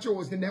 she's not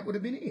yours, then that would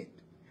have been it.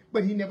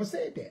 But he never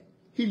said that.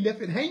 He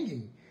left it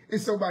hanging. And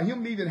so by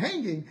him leaving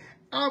hanging,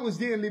 I was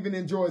then living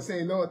in joy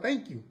saying, Lord,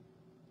 thank you.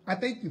 I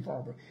thank you,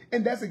 Father.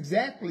 And that's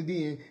exactly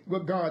then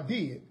what God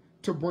did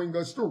to bring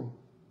us through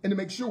and to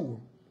make sure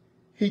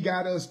he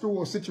got us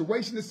through a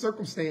situation and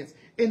circumstance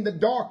in the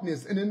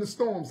darkness and in the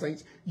storm,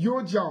 saints.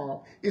 Your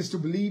job is to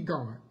believe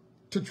God,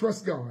 to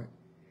trust God,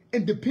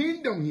 and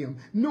depend on him,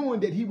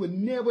 knowing that he will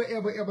never,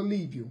 ever, ever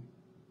leave you.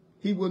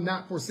 He will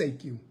not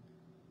forsake you.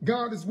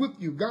 God is with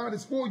you. God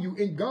is for you.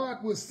 And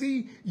God will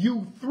see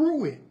you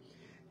through it.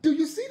 Do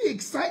you see the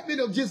excitement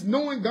of just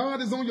knowing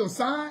God is on your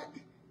side?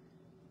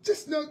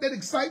 Just know that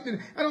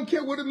excitement. I don't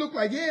care what it looked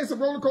like. Yeah, it's a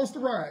roller coaster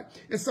ride.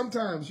 And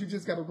sometimes you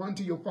just got to run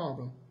to your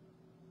Father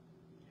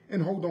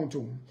and hold on to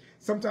him.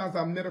 Sometimes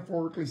I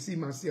metaphorically see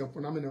myself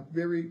when I'm in a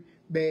very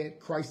bad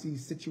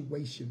crisis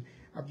situation.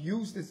 I've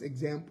used this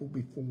example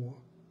before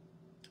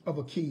of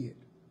a kid,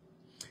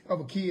 a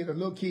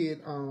little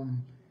kid.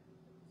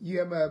 You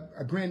have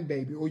a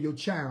grandbaby or your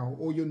child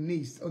or your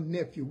niece or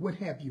nephew, what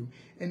have you,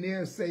 and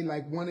they'll say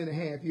like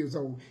 1.5 years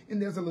old,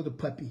 and there's a little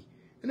puppy,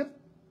 and a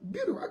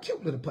beautiful, a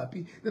cute little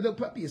puppy. The little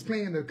puppy is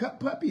playing. The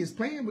puppy is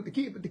playing with the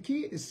kid, but the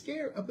kid is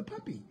scared of the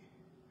puppy.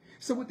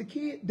 So what the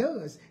kid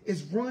does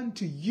is run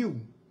to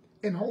you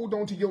and hold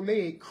on to your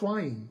leg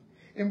crying.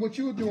 And what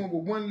you're doing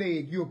with one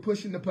leg, you're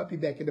pushing the puppy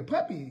back, and the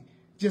puppy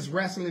just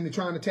wrestling and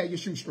trying to tie your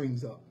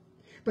shoestrings up.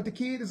 But the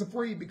kid is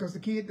afraid because the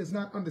kid does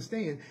not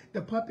understand.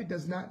 The puppy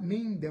does not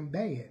mean them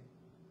bad.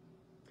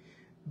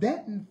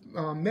 That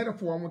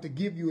metaphor I want to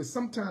give you is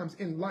sometimes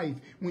in life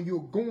when you're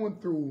going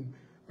through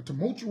a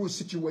tumultuous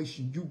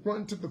situation, you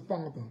run to the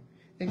Father,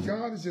 and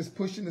God is just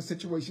pushing the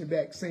situation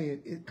back,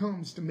 saying it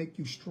comes to make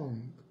you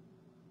strong.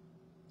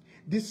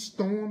 This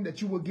storm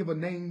that you will give a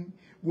name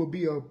will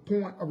be a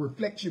point, a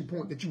reflection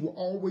point that you will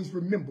always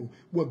remember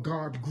where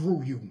God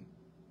grew you.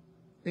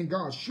 And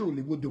God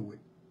surely will do it.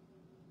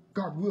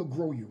 God will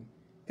grow you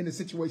in a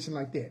situation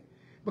like that.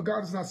 But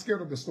God is not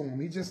scared of the storm.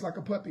 He's just like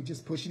a puppy,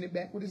 just pushing it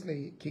back with his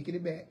leg, kicking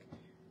it back.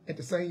 At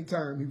the same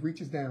time, he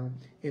reaches down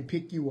and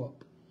pick you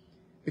up.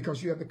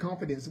 Because you have the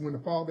confidence when the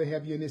Father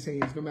have you in his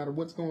hands, no matter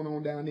what's going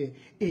on down there,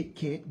 it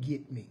can't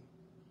get me.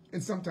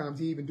 And sometimes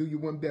he even do you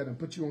one better and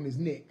put you on his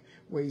neck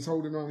where he's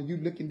holding on and you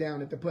looking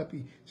down at the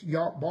puppy,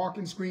 y'all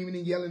barking, screaming,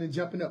 and yelling and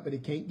jumping up, but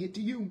it can't get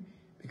to you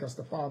because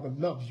the Father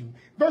loves you.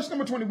 Verse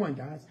number 21,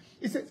 guys.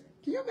 It says,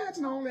 can you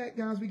imagine all that,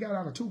 guys? We got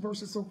out of 2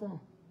 verses so far.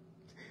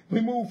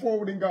 We move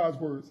forward in God's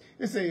words.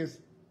 It says,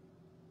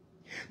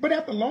 but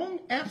after long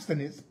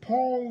abstinence,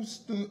 Paul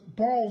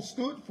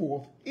stood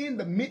forth in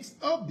the midst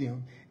of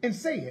them and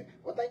said,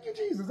 well, thank you,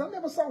 Jesus. I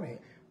never saw that.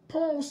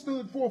 Paul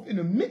stood forth in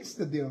the midst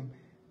of them,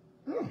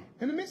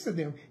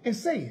 and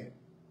said,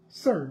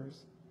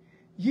 sirs,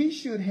 ye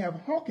should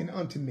have hearkened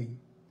unto me,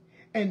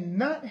 and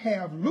not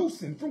have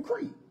loosened from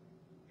Crete,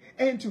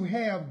 and to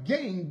have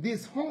gained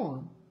this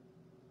harm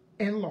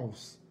and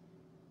loss.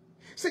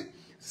 See,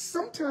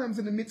 sometimes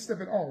in the midst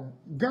of it all,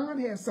 God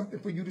has something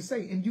for you to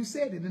say, and you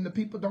said it, and the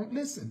people don't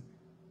listen.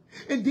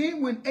 And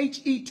then when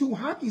HE2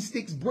 hockey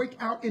sticks break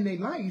out in their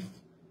life,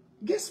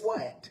 guess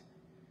what?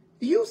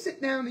 You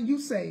sit down and you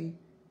say,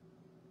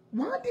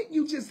 why didn't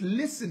you just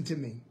listen to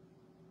me?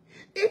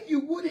 If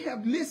you would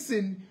have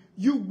listened,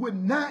 you would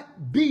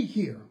not be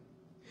here.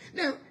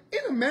 Now, in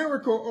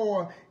America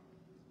or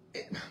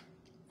in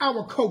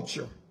our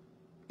culture,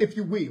 if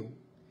you will,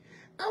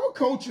 our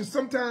culture,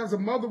 sometimes a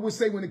mother would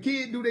say when a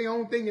kid do their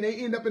own thing and they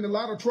end up in a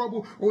lot of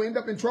trouble or end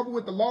up in trouble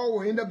with the law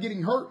or end up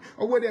getting hurt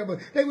or whatever,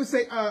 they would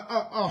say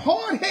a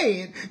hard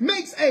head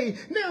makes a...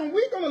 Now,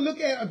 we're going to look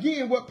at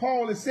again what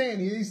Paul is saying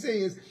here. He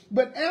says,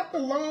 but after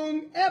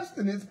long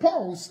abstinence,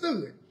 Paul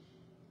stood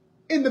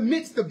in the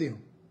midst of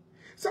them.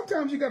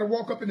 Sometimes you got to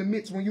walk up in the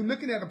midst when you're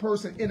looking at a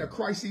person in a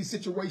crisis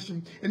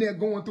situation and they're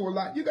going through a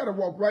lot. You got to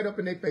walk right up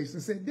in their face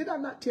and say, did I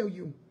not tell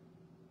you?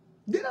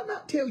 Did I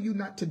not tell you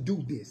not to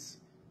do this?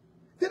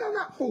 Did I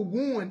not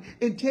forewarn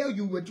and tell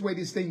you which way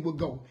this thing will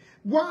go?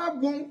 Why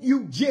won't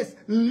you just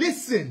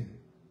listen?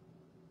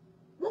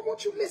 Why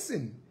won't you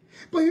listen?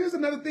 But here's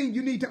another thing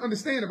you need to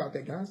understand about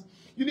that, guys.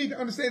 You need to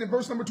understand in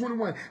verse number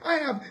 21. I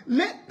have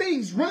let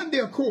things run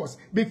their course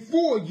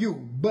before you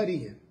butt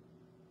in.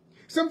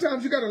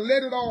 Sometimes you got to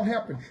let it all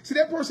happen. See,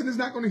 that person is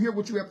not going to hear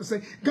what you have to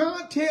say.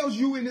 God tells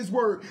you in his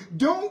word,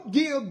 don't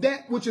give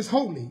that which is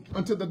holy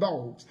unto the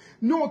dogs,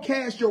 nor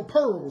cast your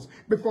pearls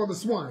before the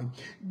swine.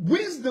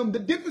 Wisdom, the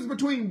difference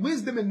between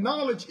wisdom and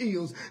knowledge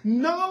is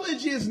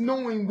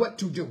knowing what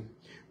to do.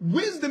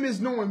 Wisdom is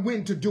knowing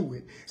when to do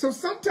it. So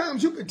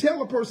sometimes you could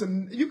tell a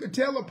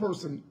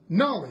person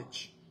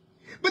knowledge,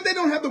 but they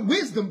don't have the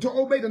wisdom to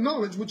obey the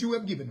knowledge which you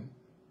have given them.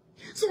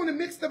 So in the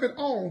midst of it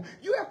all,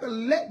 you have to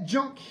let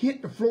junk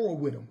hit the floor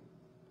with them.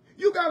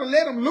 You got to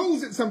let them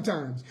lose it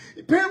sometimes.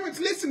 Parents,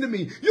 listen to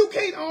me. You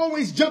can't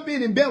always jump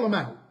in and bail them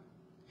out.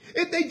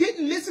 If they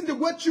didn't listen to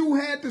what you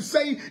had to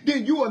say,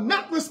 then you are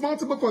not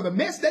responsible for the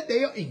mess that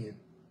they are in.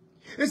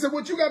 And so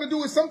what you got to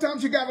do is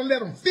sometimes you got to let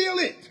them feel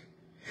it.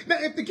 Now,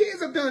 if the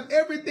kids have done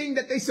everything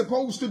that they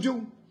supposed to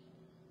do,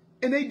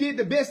 and they did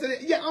the best of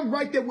it, yeah, I'm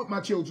right there with my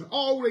children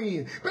all the way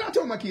in. But I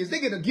told my kids, they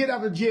get a get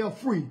out of jail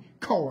free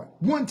card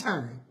one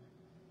time.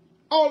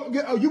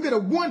 You get a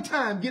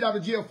one-time get out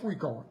of jail free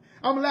card.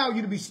 I'm allowing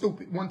you to be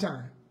stupid one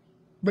time.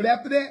 But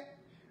after that,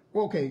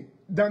 well, okay,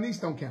 Denise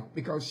don't count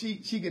because she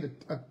get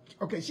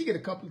a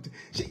couple of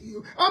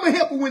I'm going to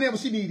help her whenever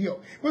she need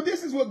help. But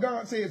this is what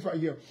God says right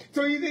here.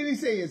 So then he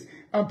says,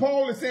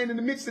 Paul is saying in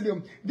the midst of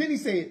them, then he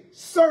said,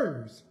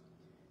 sirs,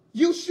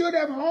 you should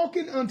have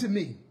hearkened unto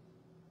me.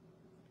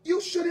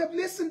 You should have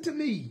listened to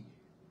me.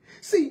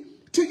 See,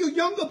 to you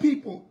younger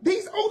people,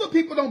 these older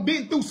people don't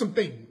been through some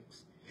things.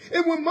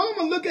 And when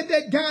mama look at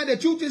that guy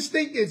that you just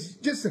think is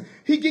just,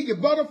 he give you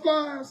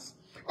butterflies.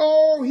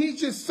 Oh, he's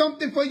just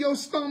something for your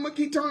stomach.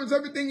 He turns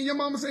everything, and your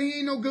mama say he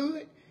ain't no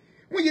good.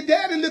 When your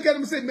daddy look at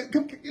him and say, man,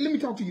 come, let me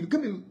talk to you.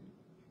 Come here,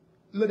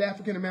 little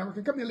African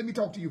American. Come here, let me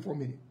talk to you for a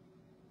minute.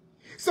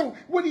 So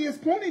what he is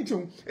pointing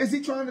to is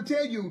he trying to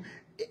tell you,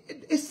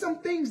 it's some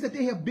things that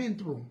they have been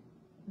through.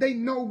 They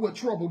know what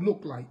trouble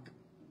look like.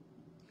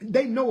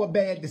 They know a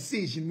bad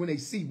decision when they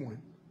see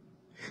one.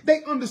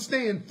 They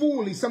understand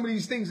fully some of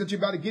these things that you're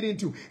about to get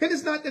into. And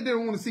it's not that they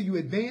don't want to see you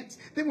advance.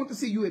 They want to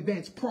see you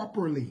advance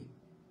properly.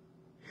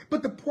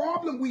 But the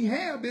problem we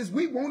have is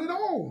we want it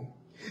all.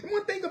 And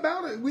one thing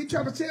about it, we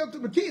try to tell to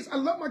the kids, I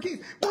love my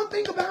kids. One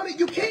thing about it,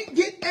 you can't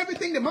get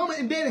everything that mama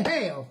and daddy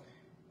have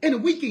in a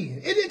weekend.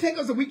 It didn't take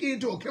us a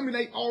weekend to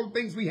accumulate all the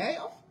things we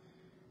have.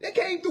 It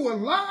came through a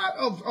lot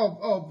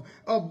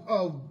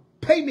of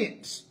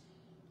payments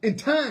and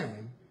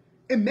time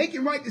and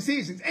making right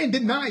decisions and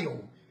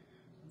denial.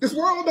 This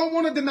world don't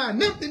want to deny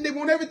nothing. They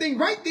want everything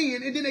right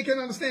then, and then they can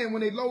understand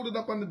when they load it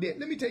up under debt.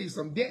 Let me tell you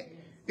something. Debt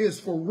is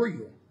for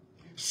real.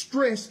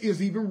 Stress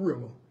is even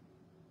realer.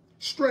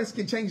 Stress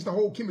can change the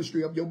whole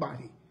chemistry of your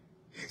body.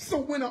 So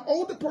when an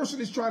older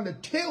person is trying to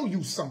tell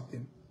you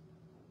something,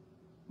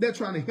 they're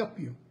trying to help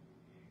you.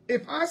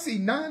 If I see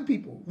 9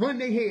 people run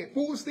their head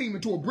full steam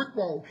into a brick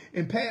wall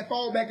and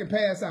fall back and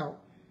pass out,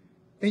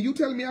 and you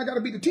telling me I got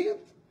to be the 10th?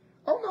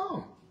 Oh,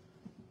 no.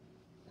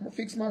 I'm going to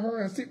fix my hair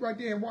and sit right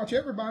there and watch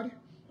everybody.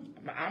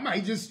 I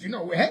might just,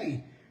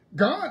 hey,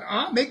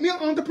 God, make me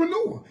an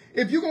entrepreneur.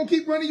 If you're going to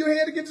keep running your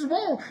head against the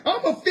wall,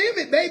 I'm going to film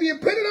it, baby,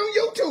 and put it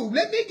on YouTube.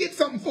 Let me get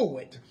something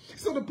for it.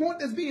 So the point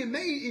that's being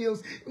made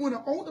is when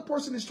an older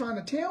person is trying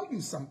to tell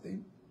you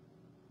something,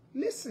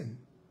 listen.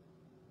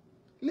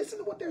 Listen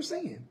to what they're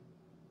saying.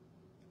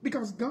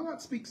 Because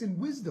God speaks in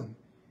wisdom,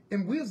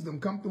 and wisdom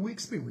comes through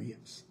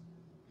experience.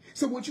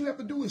 So what you have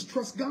to do is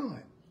trust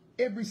God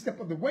every step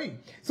of the way.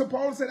 So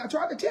Paul said, I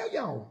tried to tell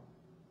y'all.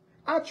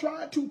 I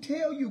tried to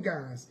tell you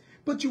guys,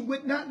 but you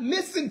would not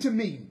listen to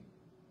me.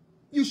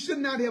 You should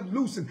not have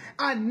loosened.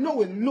 I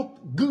know it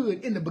looked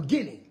good in the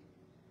beginning,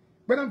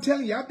 but I'm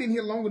telling you, I've been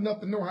here long enough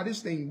to know how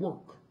this thing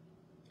works.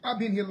 I've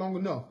been here long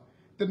enough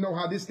to know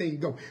how this thing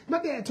goes. My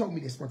dad told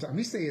me this one time.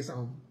 He says,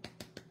 a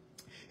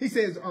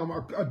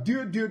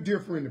dear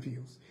friend of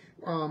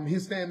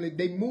his family,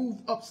 they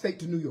moved upstate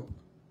to New York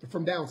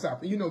from down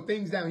south. And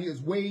things down here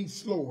is way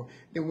slower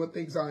than what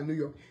things are in New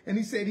York. And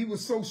he said he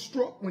was so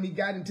struck when he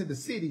got into the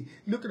city,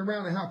 looking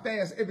around at how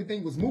fast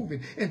everything was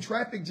moving and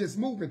traffic just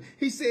moving.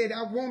 He said,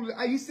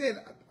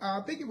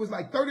 I think it was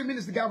like 30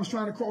 minutes the guy was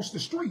trying to cross the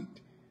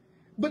street.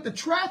 But the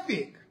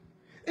traffic,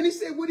 and he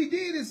said what he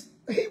did is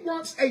he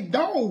watched a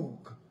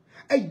dog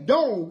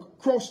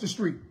cross the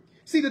street.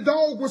 See, the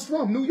dog was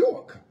from New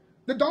York.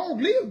 The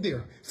dog lived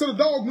there. So the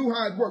dog knew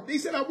how it worked. He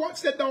said, I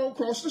watched that dog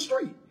cross the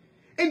street.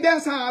 And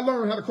that's how I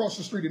learned how to cross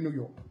the street in New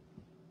York.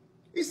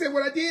 He said,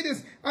 what I did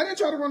is, I didn't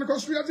try to run across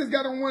the street. I just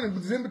got on one and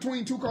was in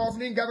between 2 cars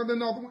and then got on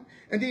another one.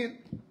 And then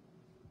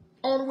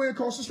all the way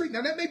across the street.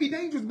 Now, that may be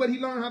dangerous, but he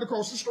learned how to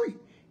cross the street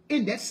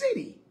in that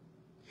city.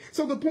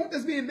 So the point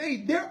that's being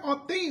made, there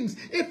are things,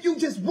 if you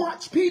just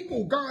watch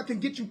people, God can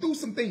get you through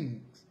some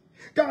things.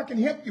 God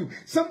can help you.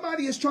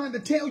 Somebody is trying to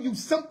tell you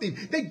something.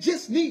 They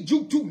just need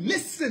you to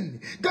listen.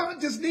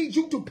 God just needs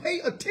you to pay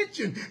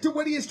attention to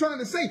what he is trying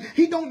to say.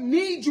 He don't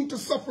need you to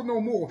suffer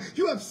no more.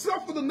 You have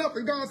suffered enough,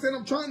 and God said,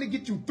 I'm trying to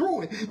get you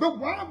through it. But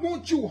why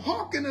won't you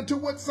hearken unto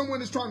what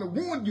someone is trying to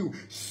warn you?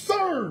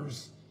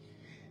 Sirs,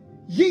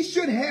 ye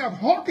should have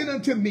hearkened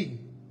unto me,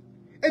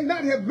 and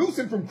not have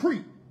loosened from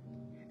Crete,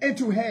 and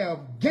to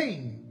have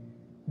gained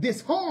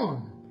this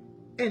harm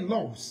and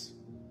loss.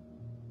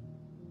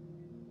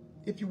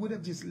 If you would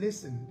have just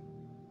listened,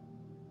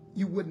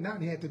 you would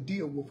not have to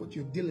deal with what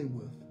you're dealing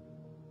with.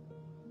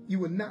 You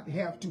would not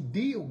have to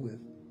deal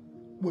with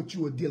what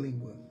you are dealing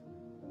with.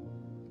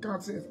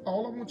 God says,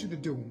 all I want you to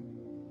do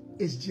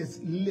is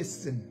just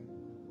listen.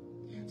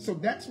 So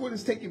that's what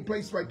is taking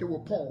place right there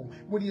with Paul.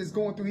 What he is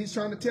going through, he's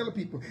trying to tell the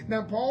people.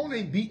 Now, Paul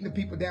ain't beating the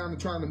people down and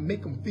trying to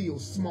make them feel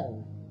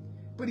small.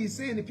 But he's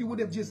saying if you would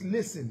have just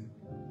listened,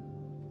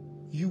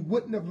 you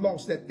wouldn't have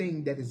lost that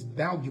thing that is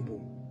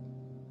valuable.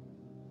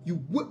 You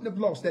wouldn't have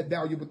lost that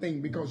valuable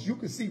thing, because you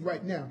can see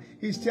right now,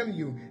 he's telling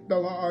you, the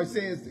law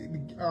says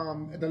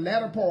the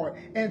latter part,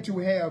 and to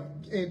have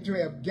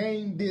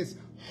gained this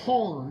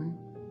harm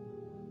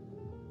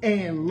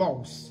and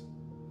loss.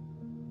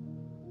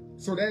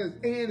 So that is,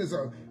 and is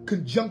a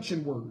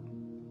conjunction word.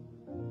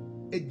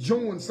 It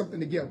joins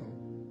something together.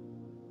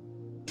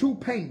 2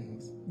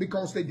 pains,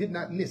 because they did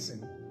not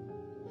listen.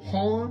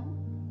 Harm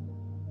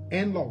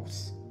and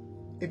loss.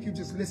 If you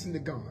just listen to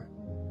God,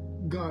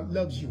 God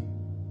loves you.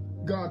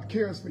 God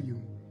cares for you,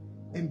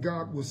 and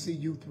God will see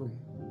you through.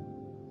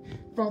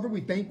 Father, we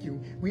thank you.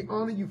 We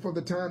honor you for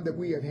the time that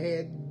we have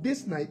had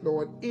this night,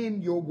 Lord,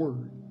 in your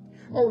word.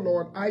 Oh,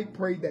 Lord, I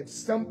pray that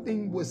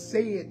something was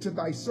said to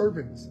thy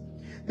servants,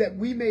 that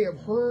we may have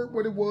heard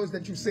what it was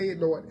that you said,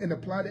 Lord, and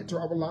applied it to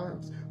our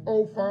lives.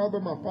 Oh, Father,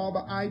 my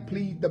Father, I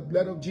plead the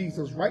blood of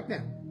Jesus right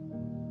now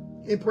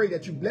And pray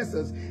that you bless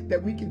us,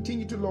 that we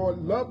continue to, Lord,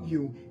 love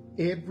you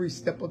every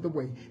step of the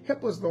way.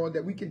 Help us, Lord,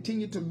 that we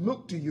continue to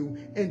look to you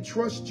and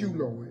trust you,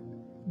 Lord.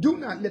 Do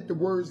not let the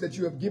words that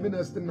you have given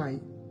us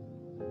tonight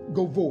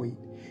go void.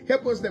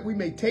 Help us that we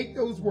may take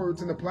those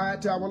words and apply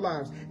it to our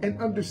lives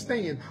and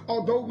understand,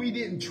 although we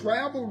didn't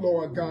travel,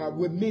 Lord God,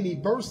 with many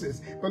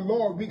verses, but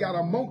Lord, we got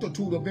a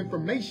multitude of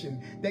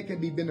information that can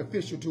be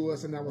beneficial to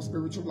us in our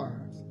spiritual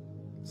lives.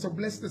 So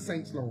bless the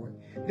saints, Lord,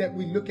 that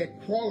we look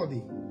at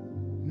quality,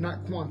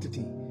 not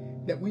quantity,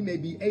 that we may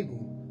be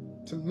able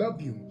to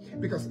love you,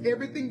 because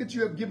everything that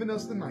you have given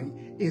us tonight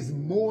is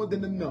more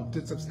than enough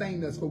to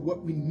sustain us for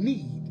what we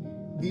need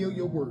via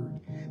your word.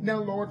 Now,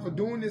 Lord, for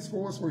doing this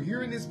for us, for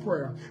hearing this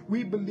prayer,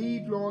 we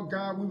believe, Lord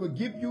God, we will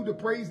give you the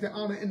praise, the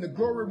honor, and the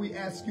glory. We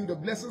ask you to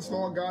bless us,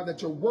 Lord God,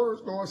 that your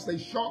words, Lord, stay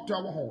sharp to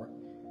our heart,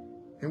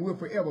 and we'll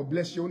forever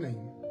bless your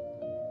name.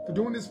 For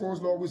doing this for us,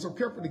 Lord, we're so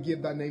careful to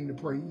give thy name the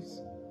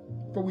praise,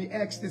 for we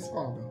ask this,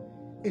 Father,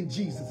 in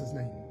Jesus'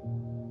 name.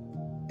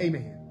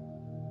 Amen.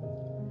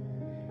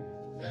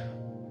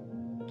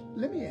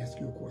 Let me ask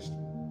you a question.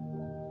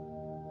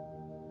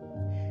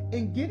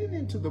 In getting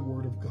into the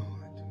word of God,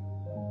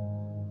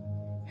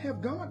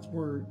 have God's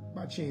word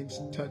by chance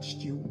touched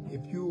you?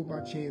 If you're by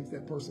chance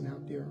that person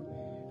out there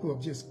who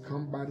have just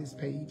come by this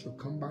page or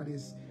come by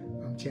this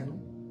channel,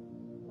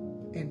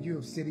 and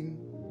you're sitting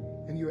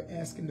and you're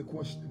asking the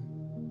question,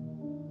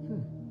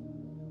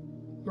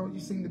 Lord,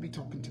 you seem to be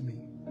talking to me,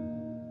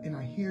 and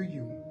I hear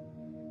you.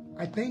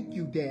 I thank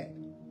you that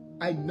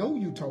I know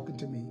you talking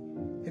to me,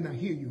 and I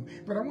hear you,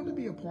 but I want to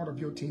be a part of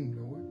your team,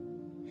 Lord.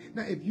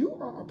 Now, if you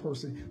are a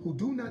person who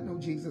do not know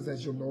Jesus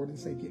as your Lord and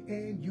Savior,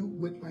 and you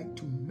would like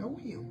to know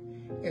him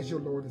as your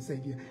Lord and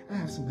Savior, I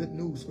have some good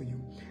news for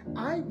you.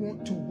 I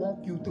want to walk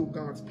you through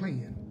God's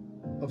plan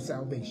of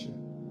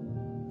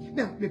salvation.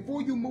 Now,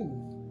 before you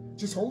move,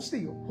 just hold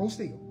still, hold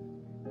still.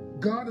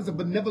 God is a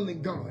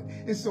benevolent God,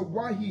 and so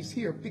while he's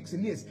here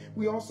fixing this,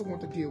 we also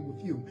want to deal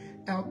with you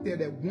out there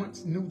that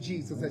once knew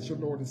Jesus as your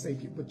Lord and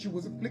Savior, but you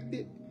was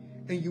afflicted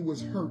and you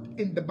was hurt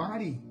in the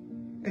body,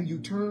 and you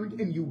turned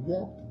and you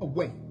walked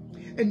away.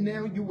 And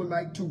now you would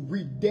like to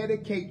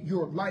rededicate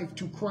your life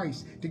to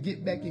Christ to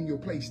get back in your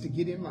place, to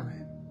get in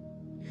line.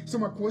 So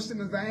my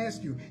question is, I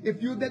ask you,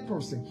 if you're that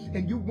person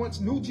and you once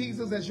knew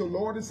Jesus as your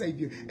Lord and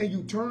Savior, and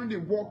you turned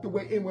and walked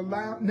away and would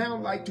now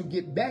like to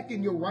get back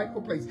in your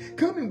rightful place,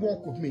 come and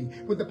walk with me,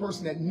 with the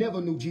person that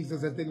never knew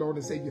Jesus as their Lord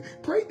and Savior.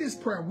 Pray this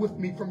prayer with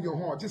me from your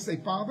heart. Just say,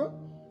 Father,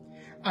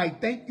 I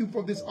thank you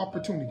for this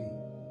opportunity.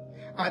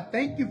 I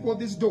thank you for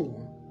this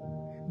door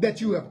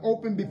that you have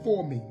opened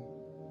before me.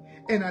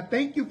 And I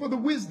thank you for the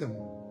wisdom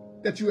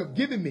that you have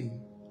given me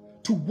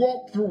to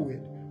walk through it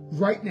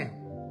right now.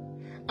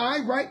 I,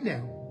 right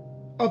now,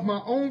 of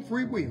my own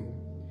free will,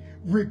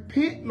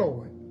 repent,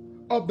 Lord,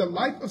 of the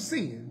life of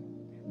sin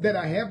that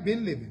I have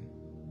been living.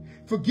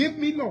 Forgive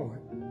me, Lord,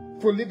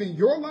 for living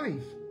your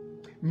life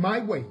my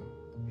way.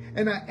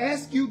 And I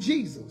ask you,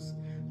 Jesus,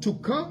 to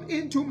come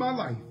into my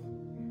life,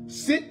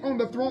 sit on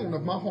the throne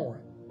of my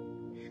heart.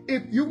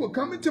 If you will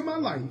come into my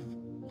life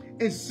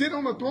and sit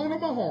on the throne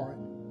of my heart,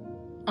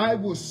 I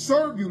will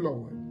serve you,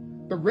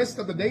 Lord, the rest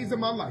of the days of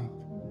my life.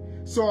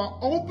 So I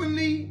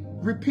openly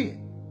repent.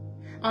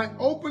 I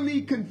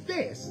openly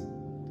confess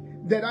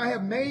that I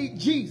have made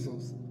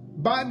Jesus,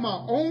 by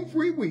my own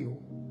free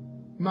will,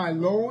 my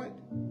Lord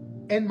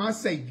and my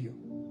Savior.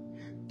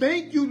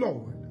 Thank you,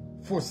 Lord,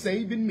 for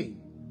saving me.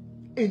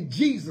 In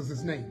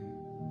Jesus' name,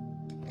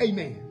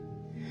 amen.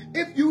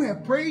 If you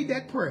have prayed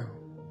that prayer,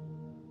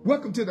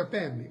 welcome to the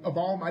family of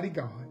Almighty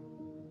God.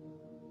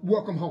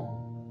 Welcome home.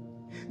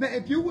 Now,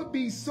 if you would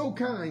be so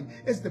kind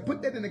as to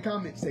put that in the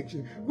comment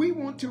section, we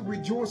want to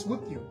rejoice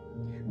with you.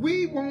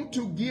 We want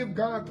to give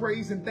God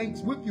praise and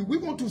thanks with you. We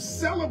want to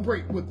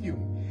celebrate with you.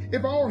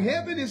 If all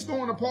heaven is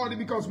throwing a party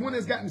because one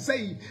has gotten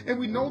saved, and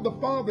we know the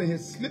Father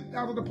has slipped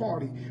out of the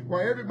party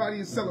while everybody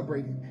is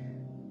celebrating,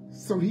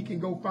 so he can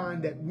go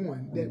find that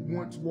one that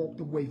once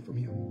walked away from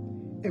him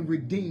and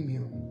redeem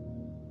him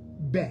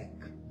back.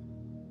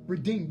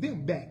 Redeem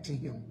them back to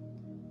him.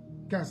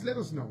 Guys, let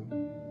us know.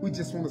 We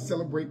just want to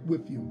celebrate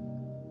with you.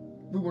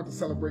 We want to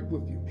celebrate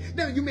with you.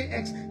 Now, you may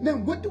ask, now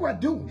what do I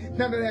do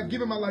now that I have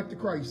given my life to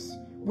Christ?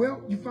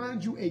 Well, you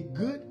find you a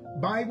good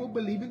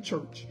Bible-believing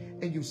church,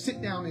 and you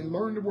sit down and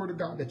learn the word of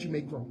God that you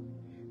may grow.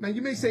 Now,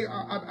 you may say,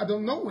 I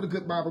don't know what a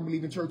good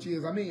Bible-believing church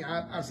is. I mean,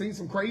 I've seen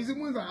some crazy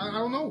ones. I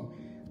don't know.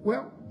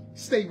 Well,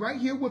 stay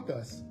right here with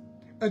us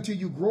until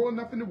you grow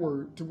enough in the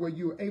word to where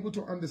you're able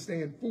to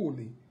understand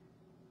fully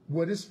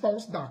what is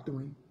false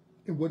doctrine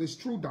and what is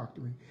true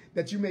doctrine,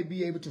 that you may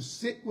be able to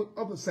sit with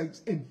other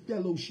saints and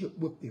fellowship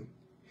with them.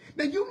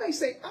 Now, you may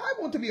say, I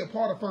want to be a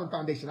part of Firm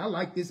Foundation. I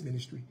like this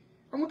ministry.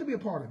 I want to be a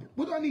part of it.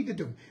 What do I need to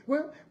do?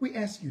 Well, we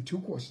ask you two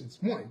questions.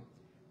 One,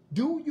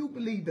 do you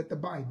believe that the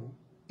Bible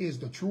is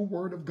the true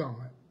word of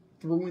God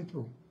through and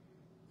through?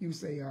 You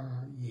say,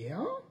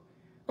 yeah.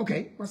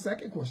 Okay, my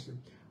second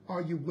question.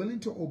 Are you willing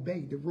to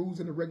obey the rules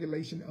and the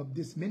regulation of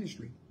this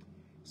ministry?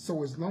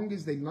 So as long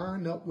as they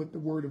line up with the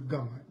word of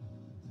God,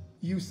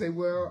 You say,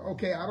 well,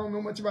 okay, I don't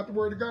know much about the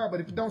word of God, but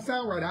if it don't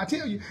sound right, I'll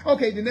tell you.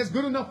 Okay, then that's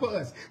good enough for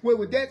us. Well,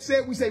 with that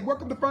said, we say,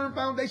 welcome to Firm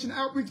Foundation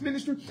Outreach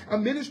Ministry, a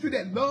ministry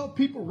that loves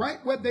people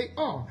right where they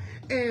are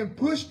and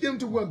push them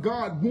to where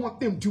God wants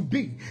them to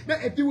be. Now,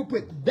 if you would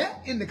put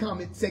that in the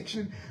comment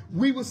section,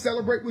 we will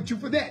celebrate with you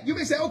for that. You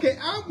may say, okay,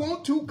 I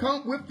want to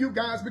come with you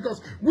guys because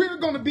we're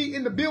going to be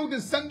in the building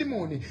Sunday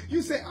morning.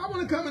 You say, I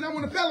want to come and I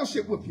want to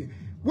fellowship with you.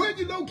 Where are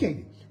you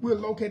located? We're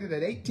located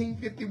at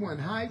 1851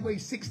 Highway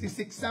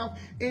 66 South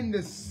in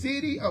the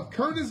city of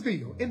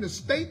Kernersville in the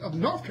state of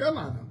North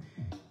Carolina.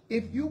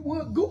 If you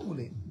would Google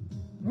it,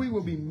 we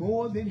will be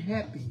more than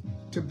happy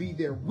to be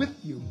there with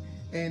you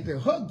and to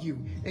hug you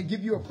and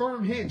give you a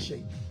firm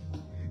handshake.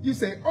 You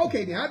say,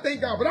 okay, then I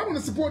thank God, but I want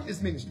to support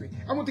this ministry.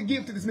 I want to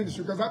give to this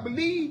ministry because I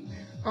believe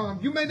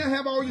you may not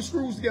have all your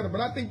screws together,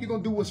 but I think you're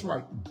going to do what's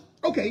right.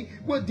 Okay,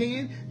 well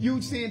then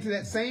you send to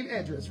that same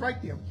address right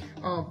there,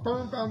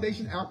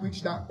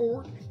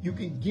 firmfoundationoutreach.org. You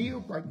can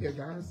give right there,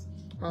 guys.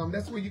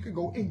 That's where you can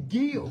go and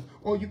give,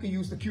 or you can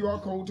use the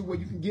QR code to where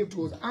you can give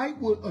to us. I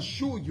will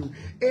assure you,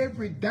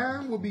 every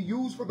dime will be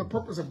used for the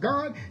purpose of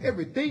God.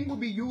 Everything will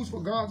be used for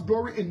God's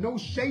glory and no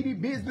shady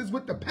business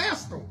with the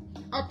pastor.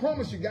 I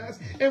promise you guys.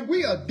 And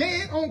we are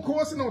dead on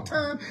course and on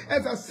time.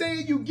 As I say,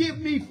 you give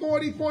me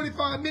 40,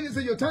 45 minutes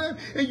of your time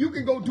and you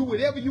can go do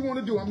whatever you want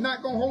to do. I'm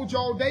not going to hold you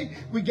all day.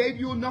 We gave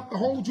you enough to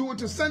hold you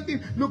until Sunday.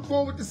 Look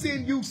forward to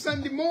seeing you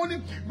Sunday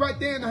morning right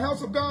there in the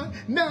house of God.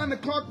 9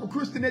 o'clock for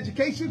Christian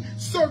education.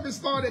 Service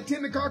start at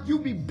 10 o'clock. You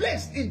be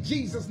blessed in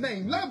Jesus'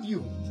 name. Love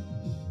you.